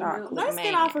loves a chocolate. Let's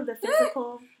get off of the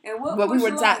physical. And what? But we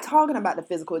were not talking about the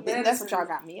physical. That's what y'all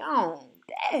got me on.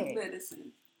 Dang.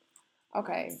 Medicine.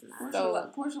 Okay,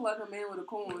 Portia like a man with a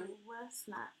coin. Let's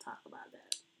not talk about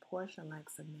that. Portia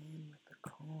likes a man with a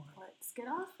coin. Let's get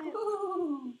off it.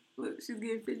 Ooh, look, she's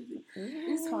getting fidgety.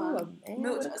 It's fine.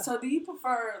 So, do you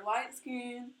prefer light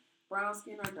skin, brown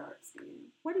skin, or dark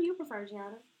skin? What do you prefer,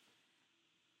 Gianna?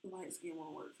 Light skin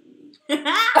won't work for me.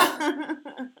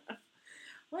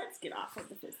 Let's get off of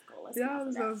the physical.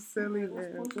 what's the name of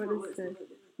that. silly, What is it?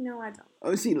 No, I don't.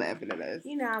 Oh, she laughing at us.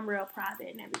 You know I'm real private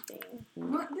and everything.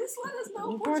 Just let us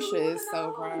know. Portia is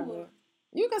so private.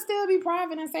 You can still be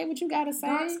private and say what you gotta say.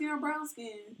 Dark skin or brown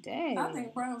skin? Dang. I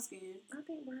think brown skin. I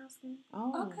think brown skin.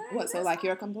 Oh. Okay, What? So like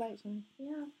your complexion?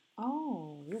 Yeah.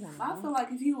 Oh, you don't know. I feel like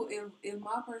if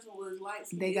my person was light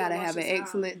skinned, They gotta have an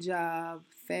excellent job.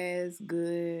 Fast,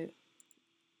 good,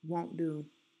 won't do.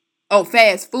 Oh,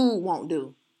 fast food won't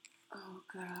do. Oh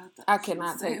God, I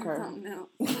cannot take her.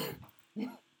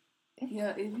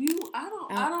 Yeah, if you, I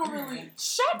don't really.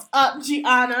 Shut up,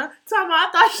 Gianna. Tama, I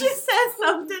thought she said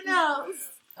something else.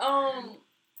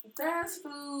 Fast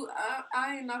food,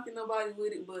 I ain't knocking nobody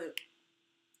with it, but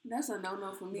that's a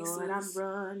no for me. Lord, I'm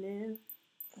running,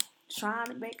 trying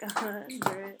to make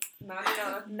 100,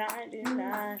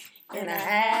 99 and a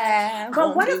half.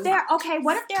 But what if they're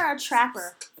What if they're a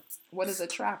trapper? What is a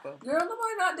trapper? Girl,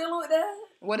 nobody not dealing with that.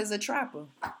 What is a trapper?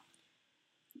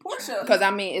 Portia. Because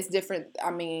I mean, it's different. I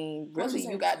mean, really,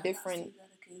 you got different.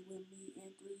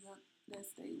 That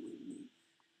stay with me.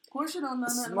 Portia don't know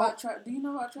nothing about trap. Do you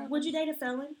know about trap? Would you date a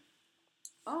felon?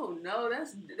 Oh no,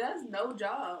 that's no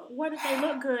job. What if they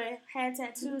look good, had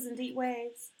tattoos and deep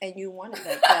waves? And you wanted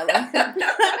that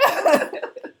felon.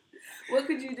 What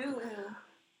could you do with him?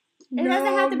 It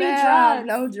doesn't have to be drugs.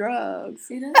 No drugs.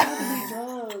 It doesn't have to be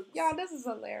drugs. Y'all, this is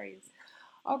hilarious.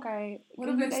 Okay. What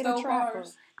if they stole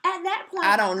cars? At that point,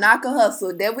 I don't knock a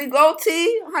hustle. There we go,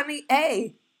 T. Honey,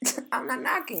 hey. I'm not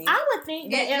knocking. I would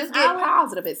think that just get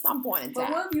positive at some point in time.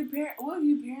 But what if you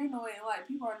paranoid and like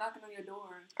people are knocking on your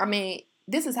door? I mean,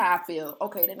 this is how I feel.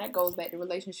 Okay, then that goes back to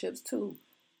relationships too.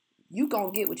 You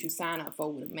gonna get what you sign up for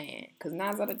with a man. Because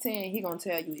 9 out of 10, he gonna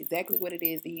tell you exactly what it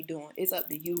is that he doing. It's up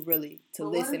to you really to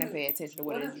listen and pay attention to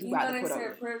what it is you about to put up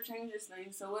with. Prayer changes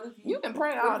things. So what if you can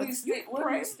pray all the time?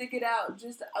 What if you stick it out?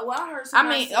 Just I heard. I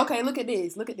mean, okay, look at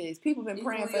this. Look at this. People been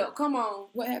praying for. Come on,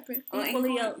 what happened?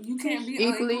 Equally yoked. You can't be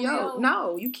equally yoked.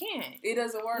 No, you can't. It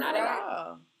doesn't work. Not right? at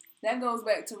all. That goes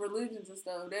back to religions and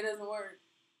stuff. That doesn't work.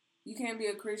 You can't be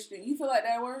a Christian. You feel like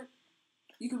that work?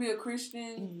 You could be a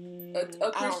Christian,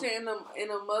 a Christian in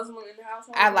a Muslim in the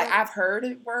household. I've heard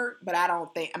it work, but I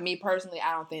don't think. I mean, personally,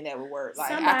 I don't think that would work. Like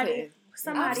somebody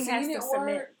has to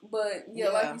submit. But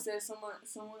like you said, someone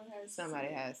has. Somebody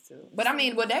has to. But I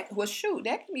mean, that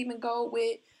can even go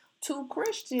with 2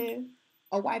 Christian,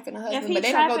 a wife and a husband, but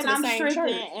they don't go to the same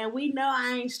church. And we know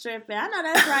I ain't stripping. I know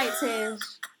that's right, Tish.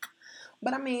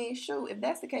 But I mean, shoot, if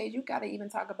that's the case, you got to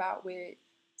even talk about with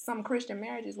some Christian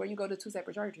marriages where you go to 2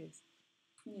 separate churches.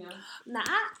 Yeah. Nah,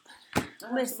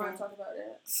 listen. Talk about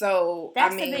that. So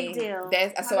that's I mean, a big deal.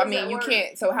 You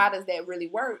can't. So how does that really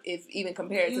work? If even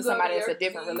compared to somebody that's a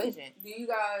different religion. Do you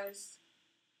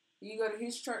go to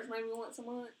his church maybe once a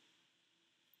month?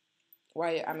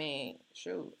 Right. I mean,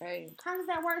 shoot. Hey, how does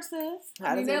that work, sis?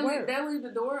 How does it work? They leave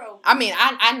the door open. I mean,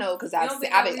 I know because I've seen it.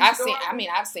 Because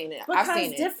I've seen it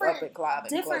up in club.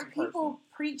 Different people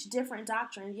preach different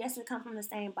doctrines. Yes, it comes from the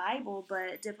same Bible,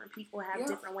 but different people have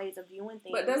different ways of viewing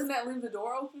things. But doesn't that leave the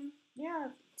door open? Yeah,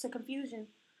 to confusion.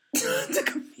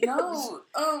 No,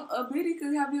 a biddy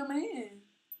could have your man.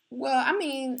 Well, I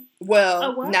mean,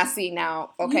 now I'm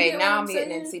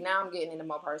getting into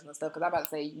more personal stuff because I'm about to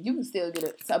say you can still get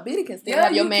it. So a biddy can still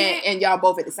have your man and y'all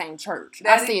both at the same church.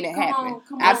 I've seen it happen.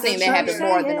 I've seen it happen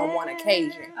more than on one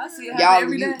occasion. I see it happen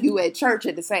every day. You at church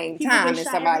at the same time and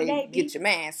somebody get your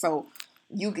man. So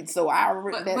you can. So I.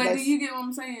 But do you get what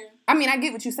I'm saying? I mean, I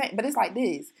get what you're saying, but it's like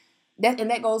this.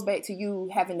 That goes back to you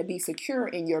having to be secure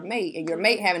in your mate, and your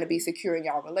mate having to be secure in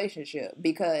your relationship.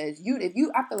 Because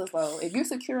I feel as though if you're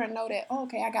secure and know that,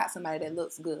 I got somebody that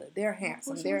looks good, they're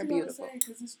handsome, they're beautiful.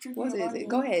 What is it?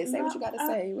 Go ahead, say what you got to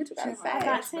say. What you got to say? I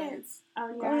got 10.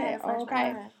 Go ahead.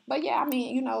 Okay. But yeah, I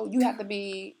mean, you have to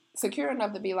be secure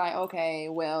enough to be like, okay,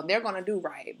 well, they're gonna do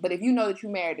right. But if you know that you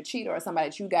married a cheater or somebody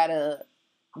that you gotta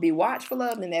be watchful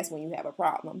of, then that's when you have a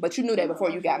problem. But you knew that before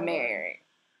you got married.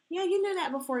 Yeah, you knew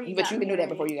that before you got married. But you knew that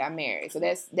before you got married. So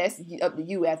that's up to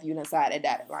you after you decide that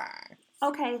dotted line.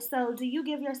 Okay, so do you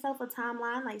give yourself a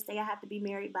timeline? Like, say I have to be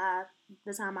married by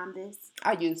the time I'm this?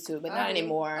 I used to, but not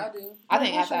anymore. I do. I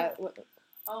think after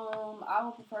I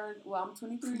would prefer, I'm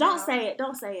 23 Don't now. say it.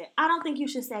 Don't say it. I don't think you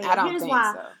should say it. I don't Here's think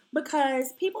why. so.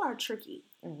 Because people are tricky.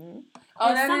 Mm-hmm.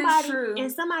 Oh, that is true. And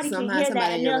somebody can hear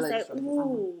that and they'll say,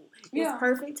 ooh, it's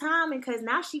perfect timing because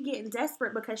now she's getting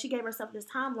desperate because she gave herself this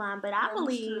timeline. But I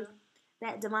believe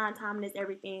that divine timing is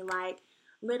everything. Like,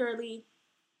 literally,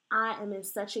 I am in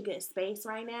such a good space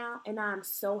right now, and I'm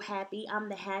so happy. I'm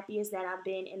the happiest that I've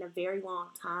been in a very long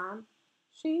time.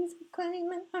 She's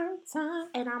claiming her time.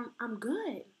 And I'm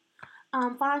good.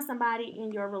 Find somebody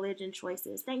in your religion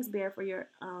choices. Thanks, Bear, for your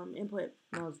input.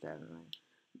 Most definitely.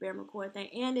 Bear McCoy thing.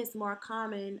 And it's more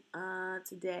common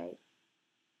today.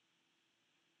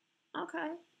 Okay.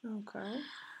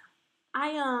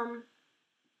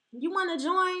 You want to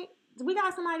join? We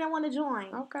got somebody that want to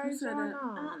join. Okay, Who said that?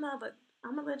 I don't know, but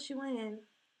I'm gonna let you in.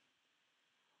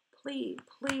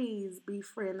 Please be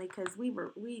friendly, because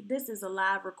this is a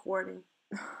live recording.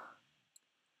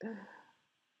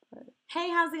 Hey,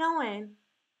 how's it going?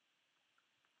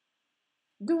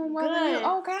 Doing well. Good.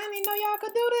 Okay, I didn't even know y'all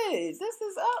could do this. This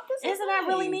is up. This Isn't is that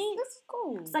really nice. neat? This is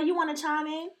cool. So you want to chime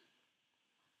in?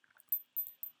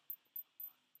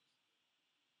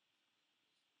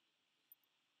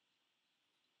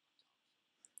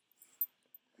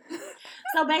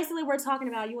 So basically, we're talking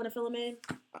about. You want to fill them in?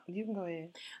 You can go ahead.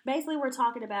 Basically, we're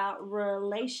talking about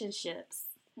relationships.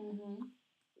 Mm-hmm.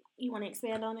 You want to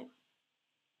expand on it?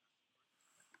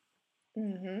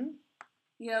 Mm-hmm.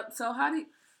 Yep. So how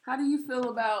do you feel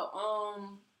about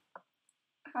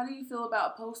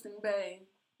posting bae?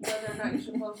 Whether or not you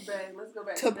should post bae. Let's go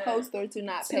back to that. Post or to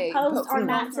not To pay. post or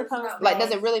not to post. Like,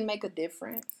 does it really make a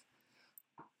difference?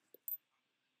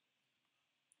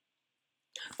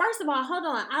 First of all, hold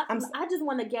on. I just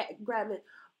want to grab it.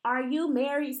 Are you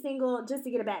married, single, just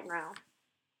to get a background?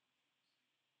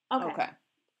 Okay.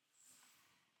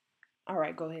 All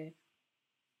right, go ahead.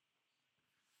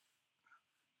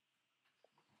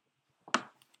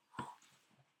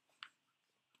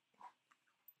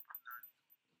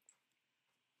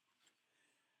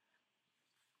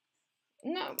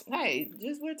 No, hey,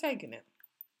 just we're taking it.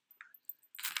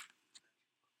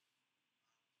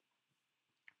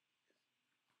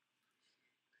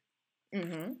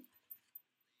 Mm-hmm.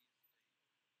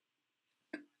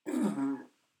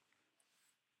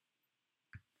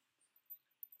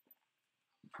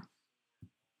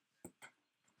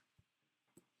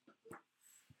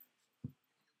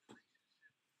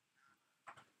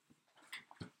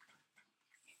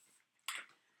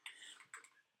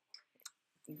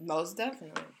 Most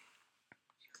definitely.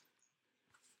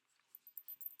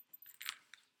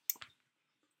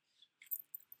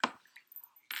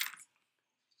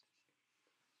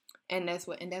 And that's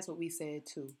what we said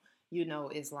too. You know,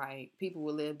 it's like people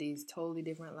will live these totally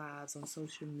different lives on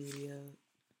social media.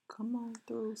 Come on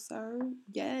through, sir.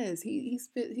 Yes, he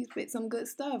spit some good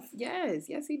stuff. Yes,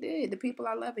 he did. The people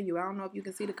are loving you. I don't know if you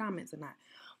can see the comments or not,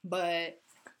 but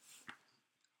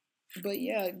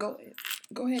yeah, go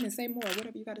ahead and say more.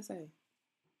 Whatever you got to say.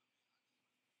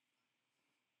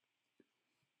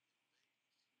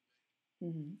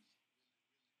 Mhm.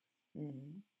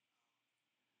 Mhm.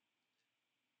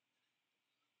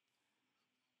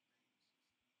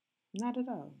 Not at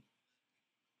all.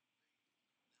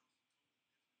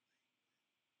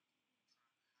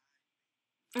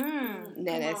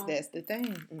 Now that's the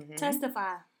thing. Mm-hmm.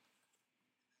 Testify.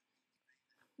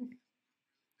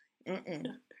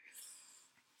 Mm-mm.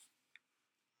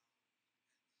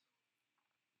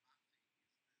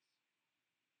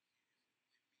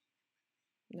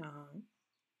 No.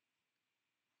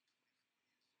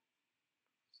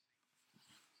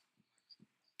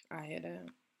 I hear that.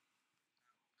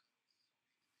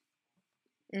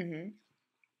 Mm-hmm.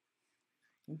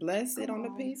 Blessed on the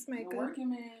The peacemaker. working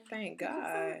man. Thank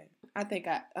God. I think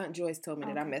Aunt Joyce told me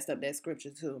that I messed up that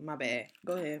scripture too. My bad.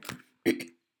 Go ahead.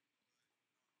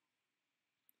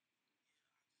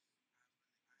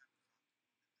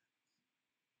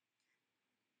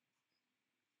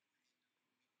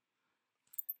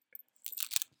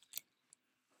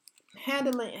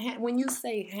 When you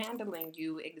say handling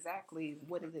you, exactly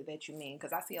what is it that you mean?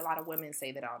 Because I see a lot of women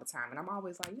say that all the time, and I'm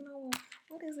always like,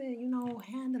 what is it?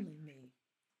 Handling me.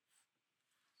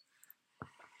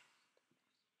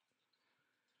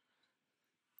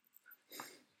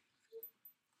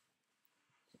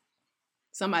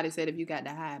 Somebody said if you got the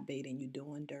high bait and you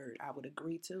doing dirt, I would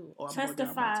agree too. Or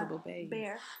Testify, multiple bays.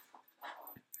 Bear.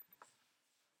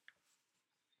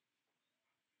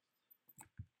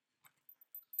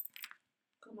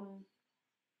 Come on.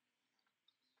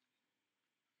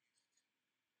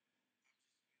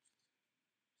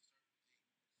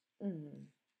 Mm.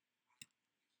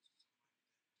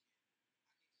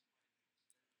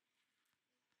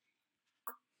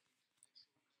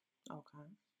 Okay.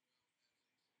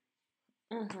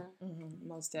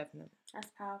 Most definitely. That's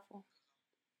powerful.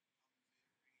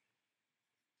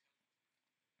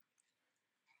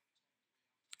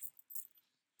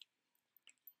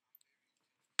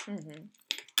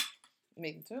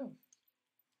 Me too.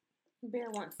 Bear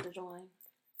wants to join.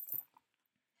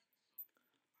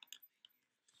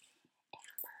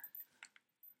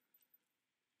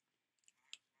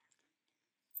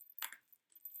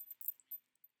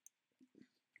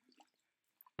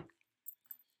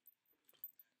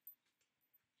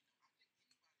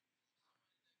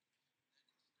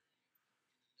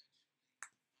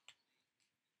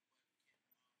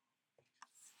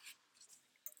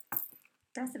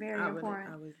 That's very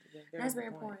important. That's very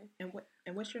important.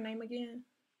 And what's your name again?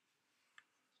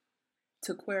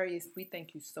 To Aquarius, we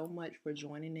thank you so much for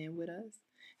joining in with us.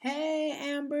 Hey,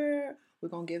 Amber. We're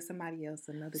going to give somebody else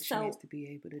another chance to be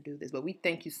able to do this. But we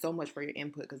thank you so much for your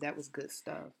input because that was good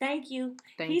stuff. Thank you.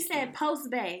 He said post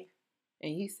Bay.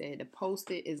 And he said to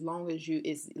post it as long as,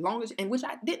 and which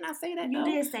I did not say that. You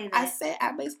did say that.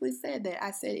 I basically said that. I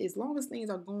said as long as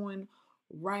things are going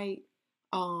right.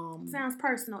 Sounds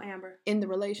personal, Amber. In the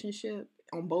relationship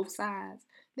on both sides,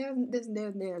 there's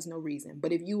no reason.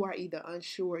 But if you are either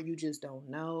unsure, you just don't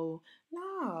know,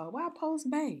 no, why post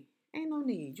Bay? Ain't no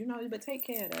need, but take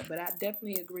care of that. But I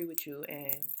definitely agree with you,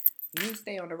 and you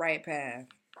stay on the right path.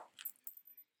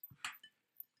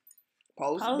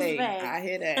 Post Bay. I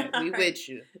hear that. We with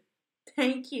you.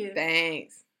 Thank you.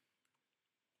 Thanks.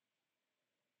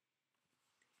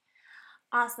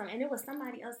 Awesome. And it was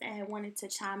somebody else that had wanted to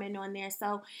chime in on there.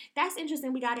 So that's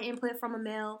interesting. We got an input from a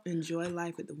male. Enjoy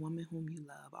life with the woman whom you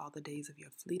love all the days of your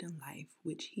fleeting life,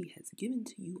 which he has given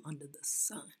to you under the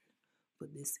sun. For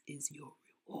this is your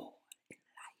reward in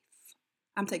life.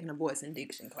 I'm taking a voice and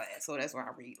diction class, so that's why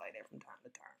I read like that from time to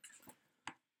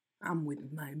time. I'm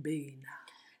with my bae now.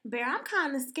 Bear, I'm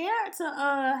kind of scared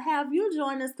to have you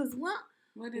join us because we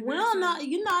don't know.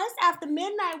 It's after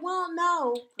midnight. We don't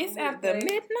know. It's after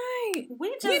midnight.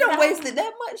 We done wasted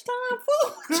that much time,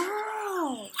 fool.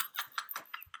 Girl.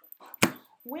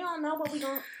 We don't know what we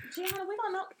gonna. Gianna, we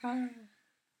don't know.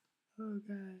 Oh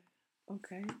God.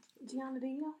 Okay. Gianna, do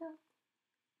you know her?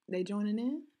 They joining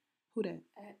in? Who that?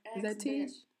 Is that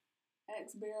Tish?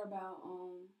 Ask Bear about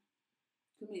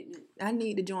commitment. I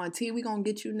need to join T. We gonna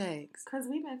get you next. Cause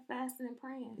we've been fasting and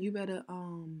praying. You better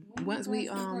once we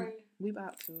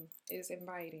about to. It's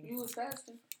inviting. You was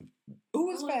fasting. Who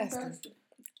was fasting?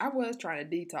 I was trying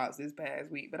to detox this past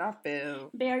week, but I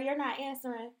failed. Bear, you're not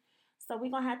answering, so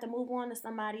we're gonna have to move on to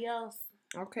somebody else.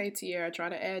 Okay, Tiara, try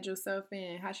to add yourself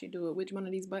in. How she do it? Which one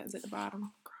of these buttons at the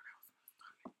bottom?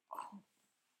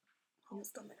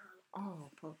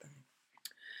 Oh, poor thing.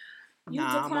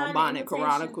 I'm on Bonnet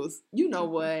Chronicles. You know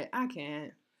what? I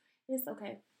can't. It's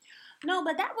okay. No,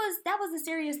 but that was a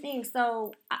serious thing.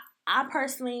 So I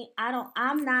personally,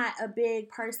 I'm not a big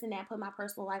person that put my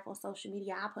personal life on social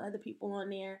media. I put other people on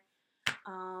there.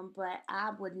 But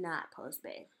I would not post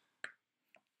bae.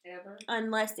 Ever?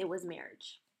 Unless it was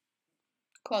marriage.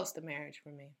 Close to marriage for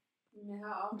me.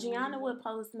 Gianna would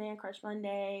post Man Crush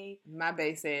Monday. My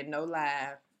bae said no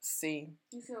live. See.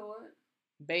 You said what?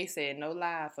 Bae said no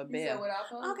live for Bear. You said what I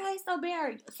post? Okay, so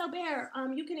Bear,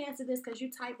 you can answer this because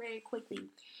you type very quickly.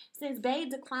 Since Bae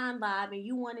declined live and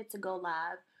you wanted to go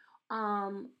live,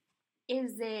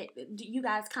 do you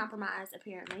guys compromise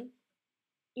apparently?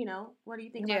 What do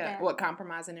you think about that? Yeah, what,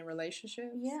 compromising in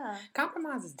relationships? Yeah.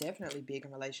 Compromise is definitely big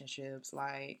in relationships,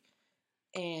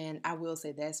 and I will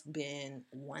say that's been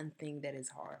one thing that is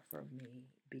hard for me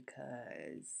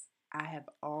because I have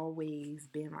always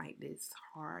been like this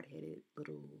hard-headed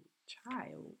little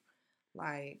child.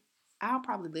 I'll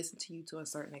probably listen to you to a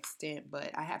certain extent,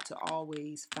 but I have to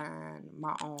always find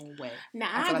my own way. Now,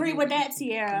 I agree with that,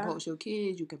 Tiara. You can post your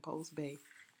kids, you can post bae.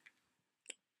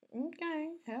 Okay,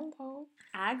 hello.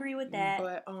 I agree with that.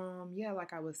 But, yeah,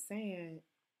 like I was saying,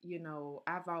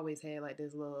 I've always had,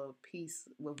 this little piece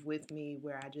with me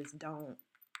where I just I don't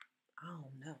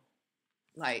know.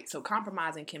 So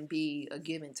compromising can be a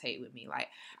give and take with me.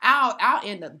 I'll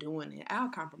end up doing it. I'll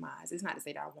compromise. It's not to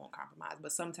say that I won't compromise,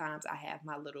 but sometimes I have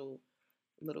my little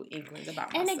inklings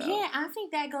about myself. And again, I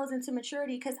think that goes into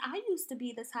maturity because I used to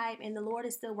be the type, and the Lord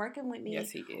is still working with me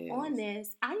on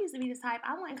this. I used to be the type,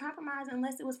 I wouldn't compromise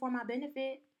unless it was for my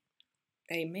benefit.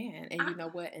 Amen. And you know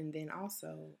what? And then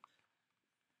also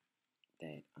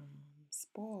that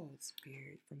spoiled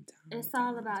spirit from time. It's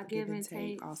all about give and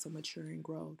take. Also maturing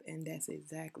growth, and that's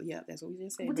exactly that's what we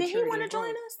just said. Well, did he want to join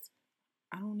us?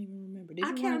 I don't even remember.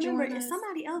 I can't remember. If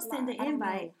somebody else sent the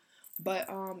invite. But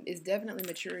it's definitely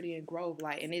maturity and growth.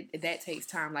 And that takes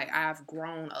time. I've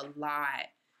grown a lot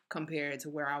compared to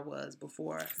where I was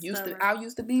before. I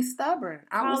used to be stubborn.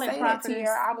 I will say that to you.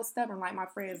 I was stubborn. My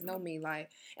friends know me.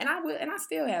 And I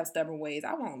still have stubborn ways.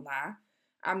 I won't lie.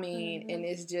 I mean, and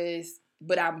it's just.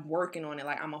 But I'm working on it.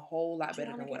 I'm a whole lot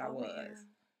better than what I was.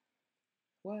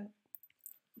 What?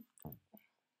 Do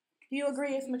you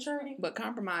agree it's maturity? But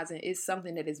compromising is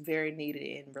something that is very needed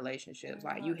in relationships.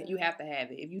 You have to have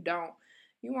it. If you don't,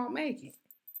 you won't make it.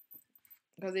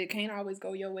 Because it can't always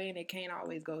go your way and it can't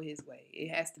always go his way. It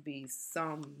has to be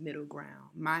some middle ground.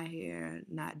 My hair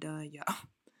not done, y'all.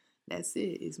 That's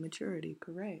it. It's maturity.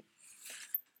 Correct.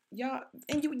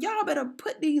 y'all better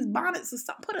put these bonnets or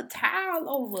something. Put a towel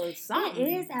over something. It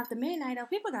is after midnight though.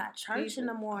 People got church in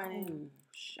the morning. Oh,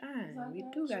 shine. We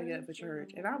do gotta get up for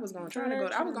church. And I was gonna try to go.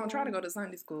 I was gonna try to go to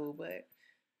Sunday school, but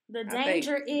the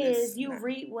danger is you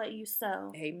reap what you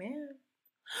sow. Amen.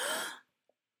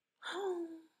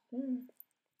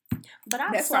 But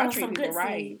that's why I treat people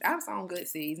right. I've sown good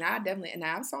seeds.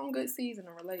 I've sown good seeds in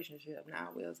a relationship. Now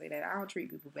I will say that I don't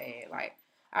treat people bad. Like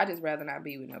I just rather not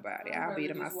be with nobody. I'll be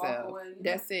to myself.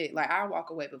 That's it. Like I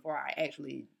walk away before I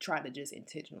actually try to just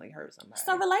intentionally hurt somebody.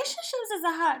 So relationships is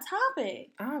a hot topic.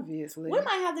 Obviously. We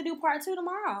might have to do part 2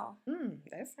 tomorrow.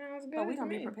 That sounds good. But we're gonna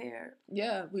be prepared.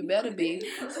 Yeah, we better be.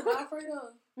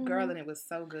 Girl, and it was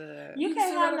so good. You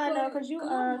can't have none though, cause you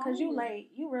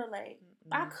late. You real late.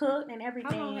 I cooked and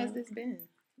everything. How long has this been?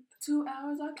 2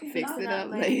 hours. I can't fix it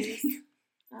up, ladies.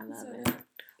 I love it.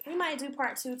 We might do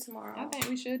part 2 tomorrow. I think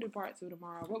we should do part 2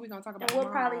 tomorrow. What we gonna talk about? And we'll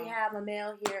probably have a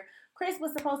male here. Chris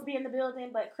was supposed to be in the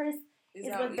building, but Chris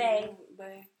is with Bay.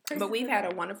 But we've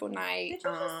had a wonderful night.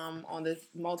 On the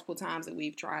multiple times that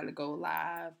we've tried to go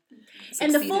live.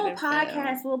 And the full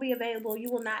podcast will be available.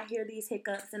 You will not hear these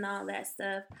hiccups and all that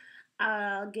stuff.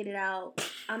 I'll get it out.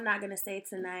 I'm not gonna say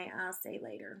tonight. I'll say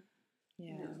later.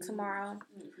 Yeah. Tomorrow.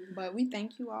 But we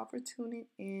thank you all for tuning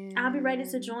in. I'll be ready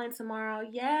to join tomorrow.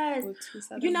 Yes.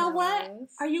 You know what?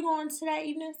 Are you going to that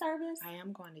evening service? I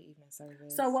am going to evening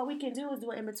service. So what we can do is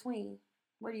do it in between.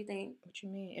 What do you think? What you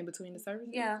mean? In between the services?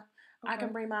 Yeah. Okay. I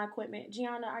can bring my equipment.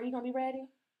 Gianna, are you going to be ready?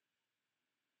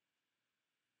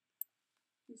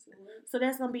 So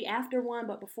that's going to be after 1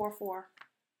 but before 4.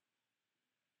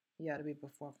 Yeah, it'll be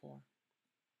before 4.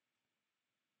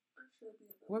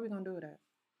 Where are we going to do it at?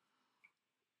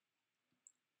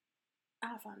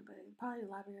 I'll find a place. Probably the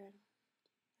library.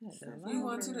 You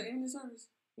going to the evening service?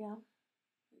 Yeah.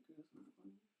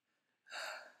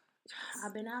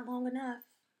 I've been out long enough.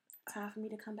 Time for me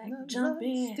to come back. Jump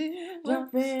in.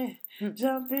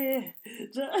 Gianna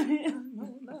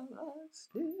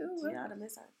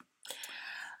miss her.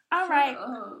 All right.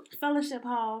 Fellowship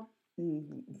Hall.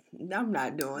 I'm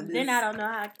not doing this. Then I don't know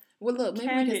how. Well, look,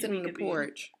 maybe we can sit on the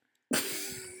porch.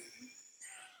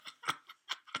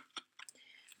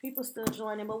 People still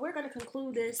joining, but we're going to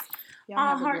conclude this.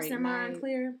 All hearts and minds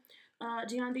clear.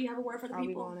 Gianna, do you have a word for the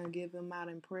people? Are we going to give them out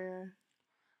in prayer?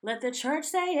 Let the church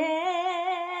say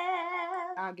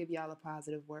it. I'll give y'all a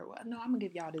positive word. Well, no, I'm going to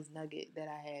give y'all this nugget that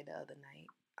I had the other night.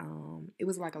 It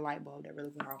was like a light bulb that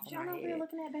really went off in my head. We're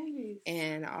looking at babies.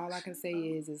 And all I can say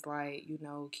is like,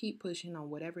 keep pushing on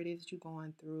whatever it is that you're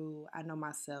going through. I know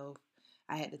myself,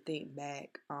 I had to think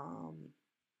back,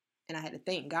 and I had to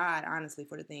thank God, honestly,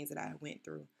 for the things that I went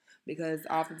through. Because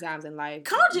oftentimes in life...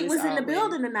 Kojic was in the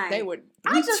building tonight. They were...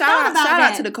 Shout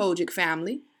out to the Kojic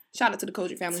family. Shout out to the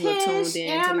Kojic family who have tuned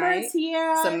in tonight.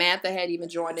 Tiara, Samantha had even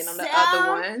joined in on the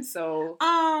other one. So...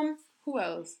 who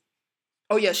else?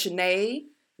 Oh, yeah, Shanae.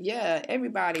 Yeah,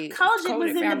 everybody. Kojic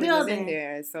was in the building. Was in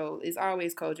there. So it's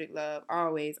always Kojic love.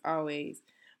 Always, always.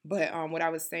 But what I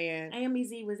was saying...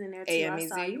 AMEZ was in there too. AMEZ? I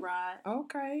saw you, Rod.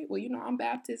 Okay. Well, I'm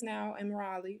Baptist now in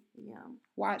Raleigh. Yeah.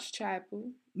 Watch Chapel.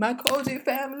 My Kojic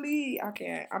family. I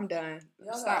can't. I'm done.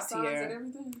 Y'all Stop got here. And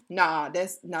everything?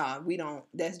 We don't.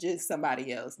 That's just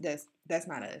somebody else. That's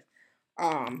not us.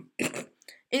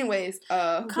 Anyways,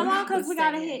 come on, because we got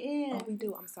to hit in. Oh, we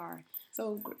do. I'm sorry.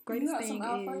 So, greatest thing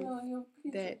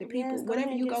is that the people,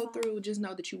 whatever you go through, just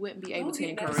know that you wouldn't be able to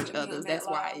encourage others. That's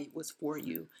why it was for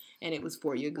you, and it was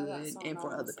for your good and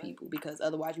for other people, because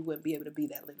otherwise you wouldn't be able to be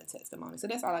that living testimony. So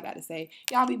that's all I got to say.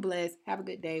 Y'all be blessed. Have a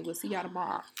good day. We'll see y'all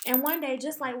tomorrow. And one day,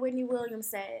 just like Whitney Williams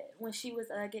said when she was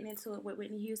getting into it with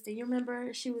Whitney Houston, you remember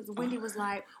Wendy was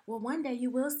like, well, one day you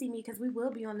will see me because we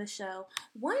will be on the show.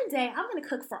 One day I'm going to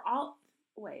cook for all...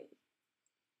 Wait.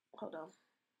 Hold on.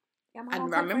 I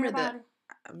remember that.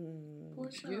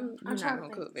 You're not gonna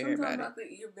cook for everybody. Sometimes I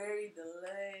think you're very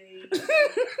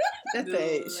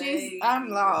delayed. I'm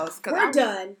lost. We're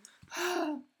done.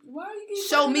 Why are you getting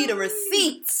show me the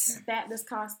receipts? Baptist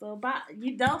Coastal. But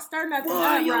you don't stir nothing up,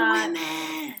 Rod. Women.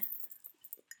 I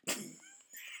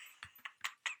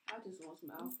just want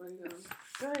some Alfredo.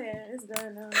 Go ahead. It's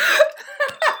done now.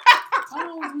 How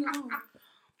long was we on?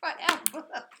 Forever.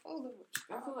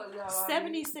 I feel like y'all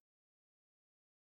 76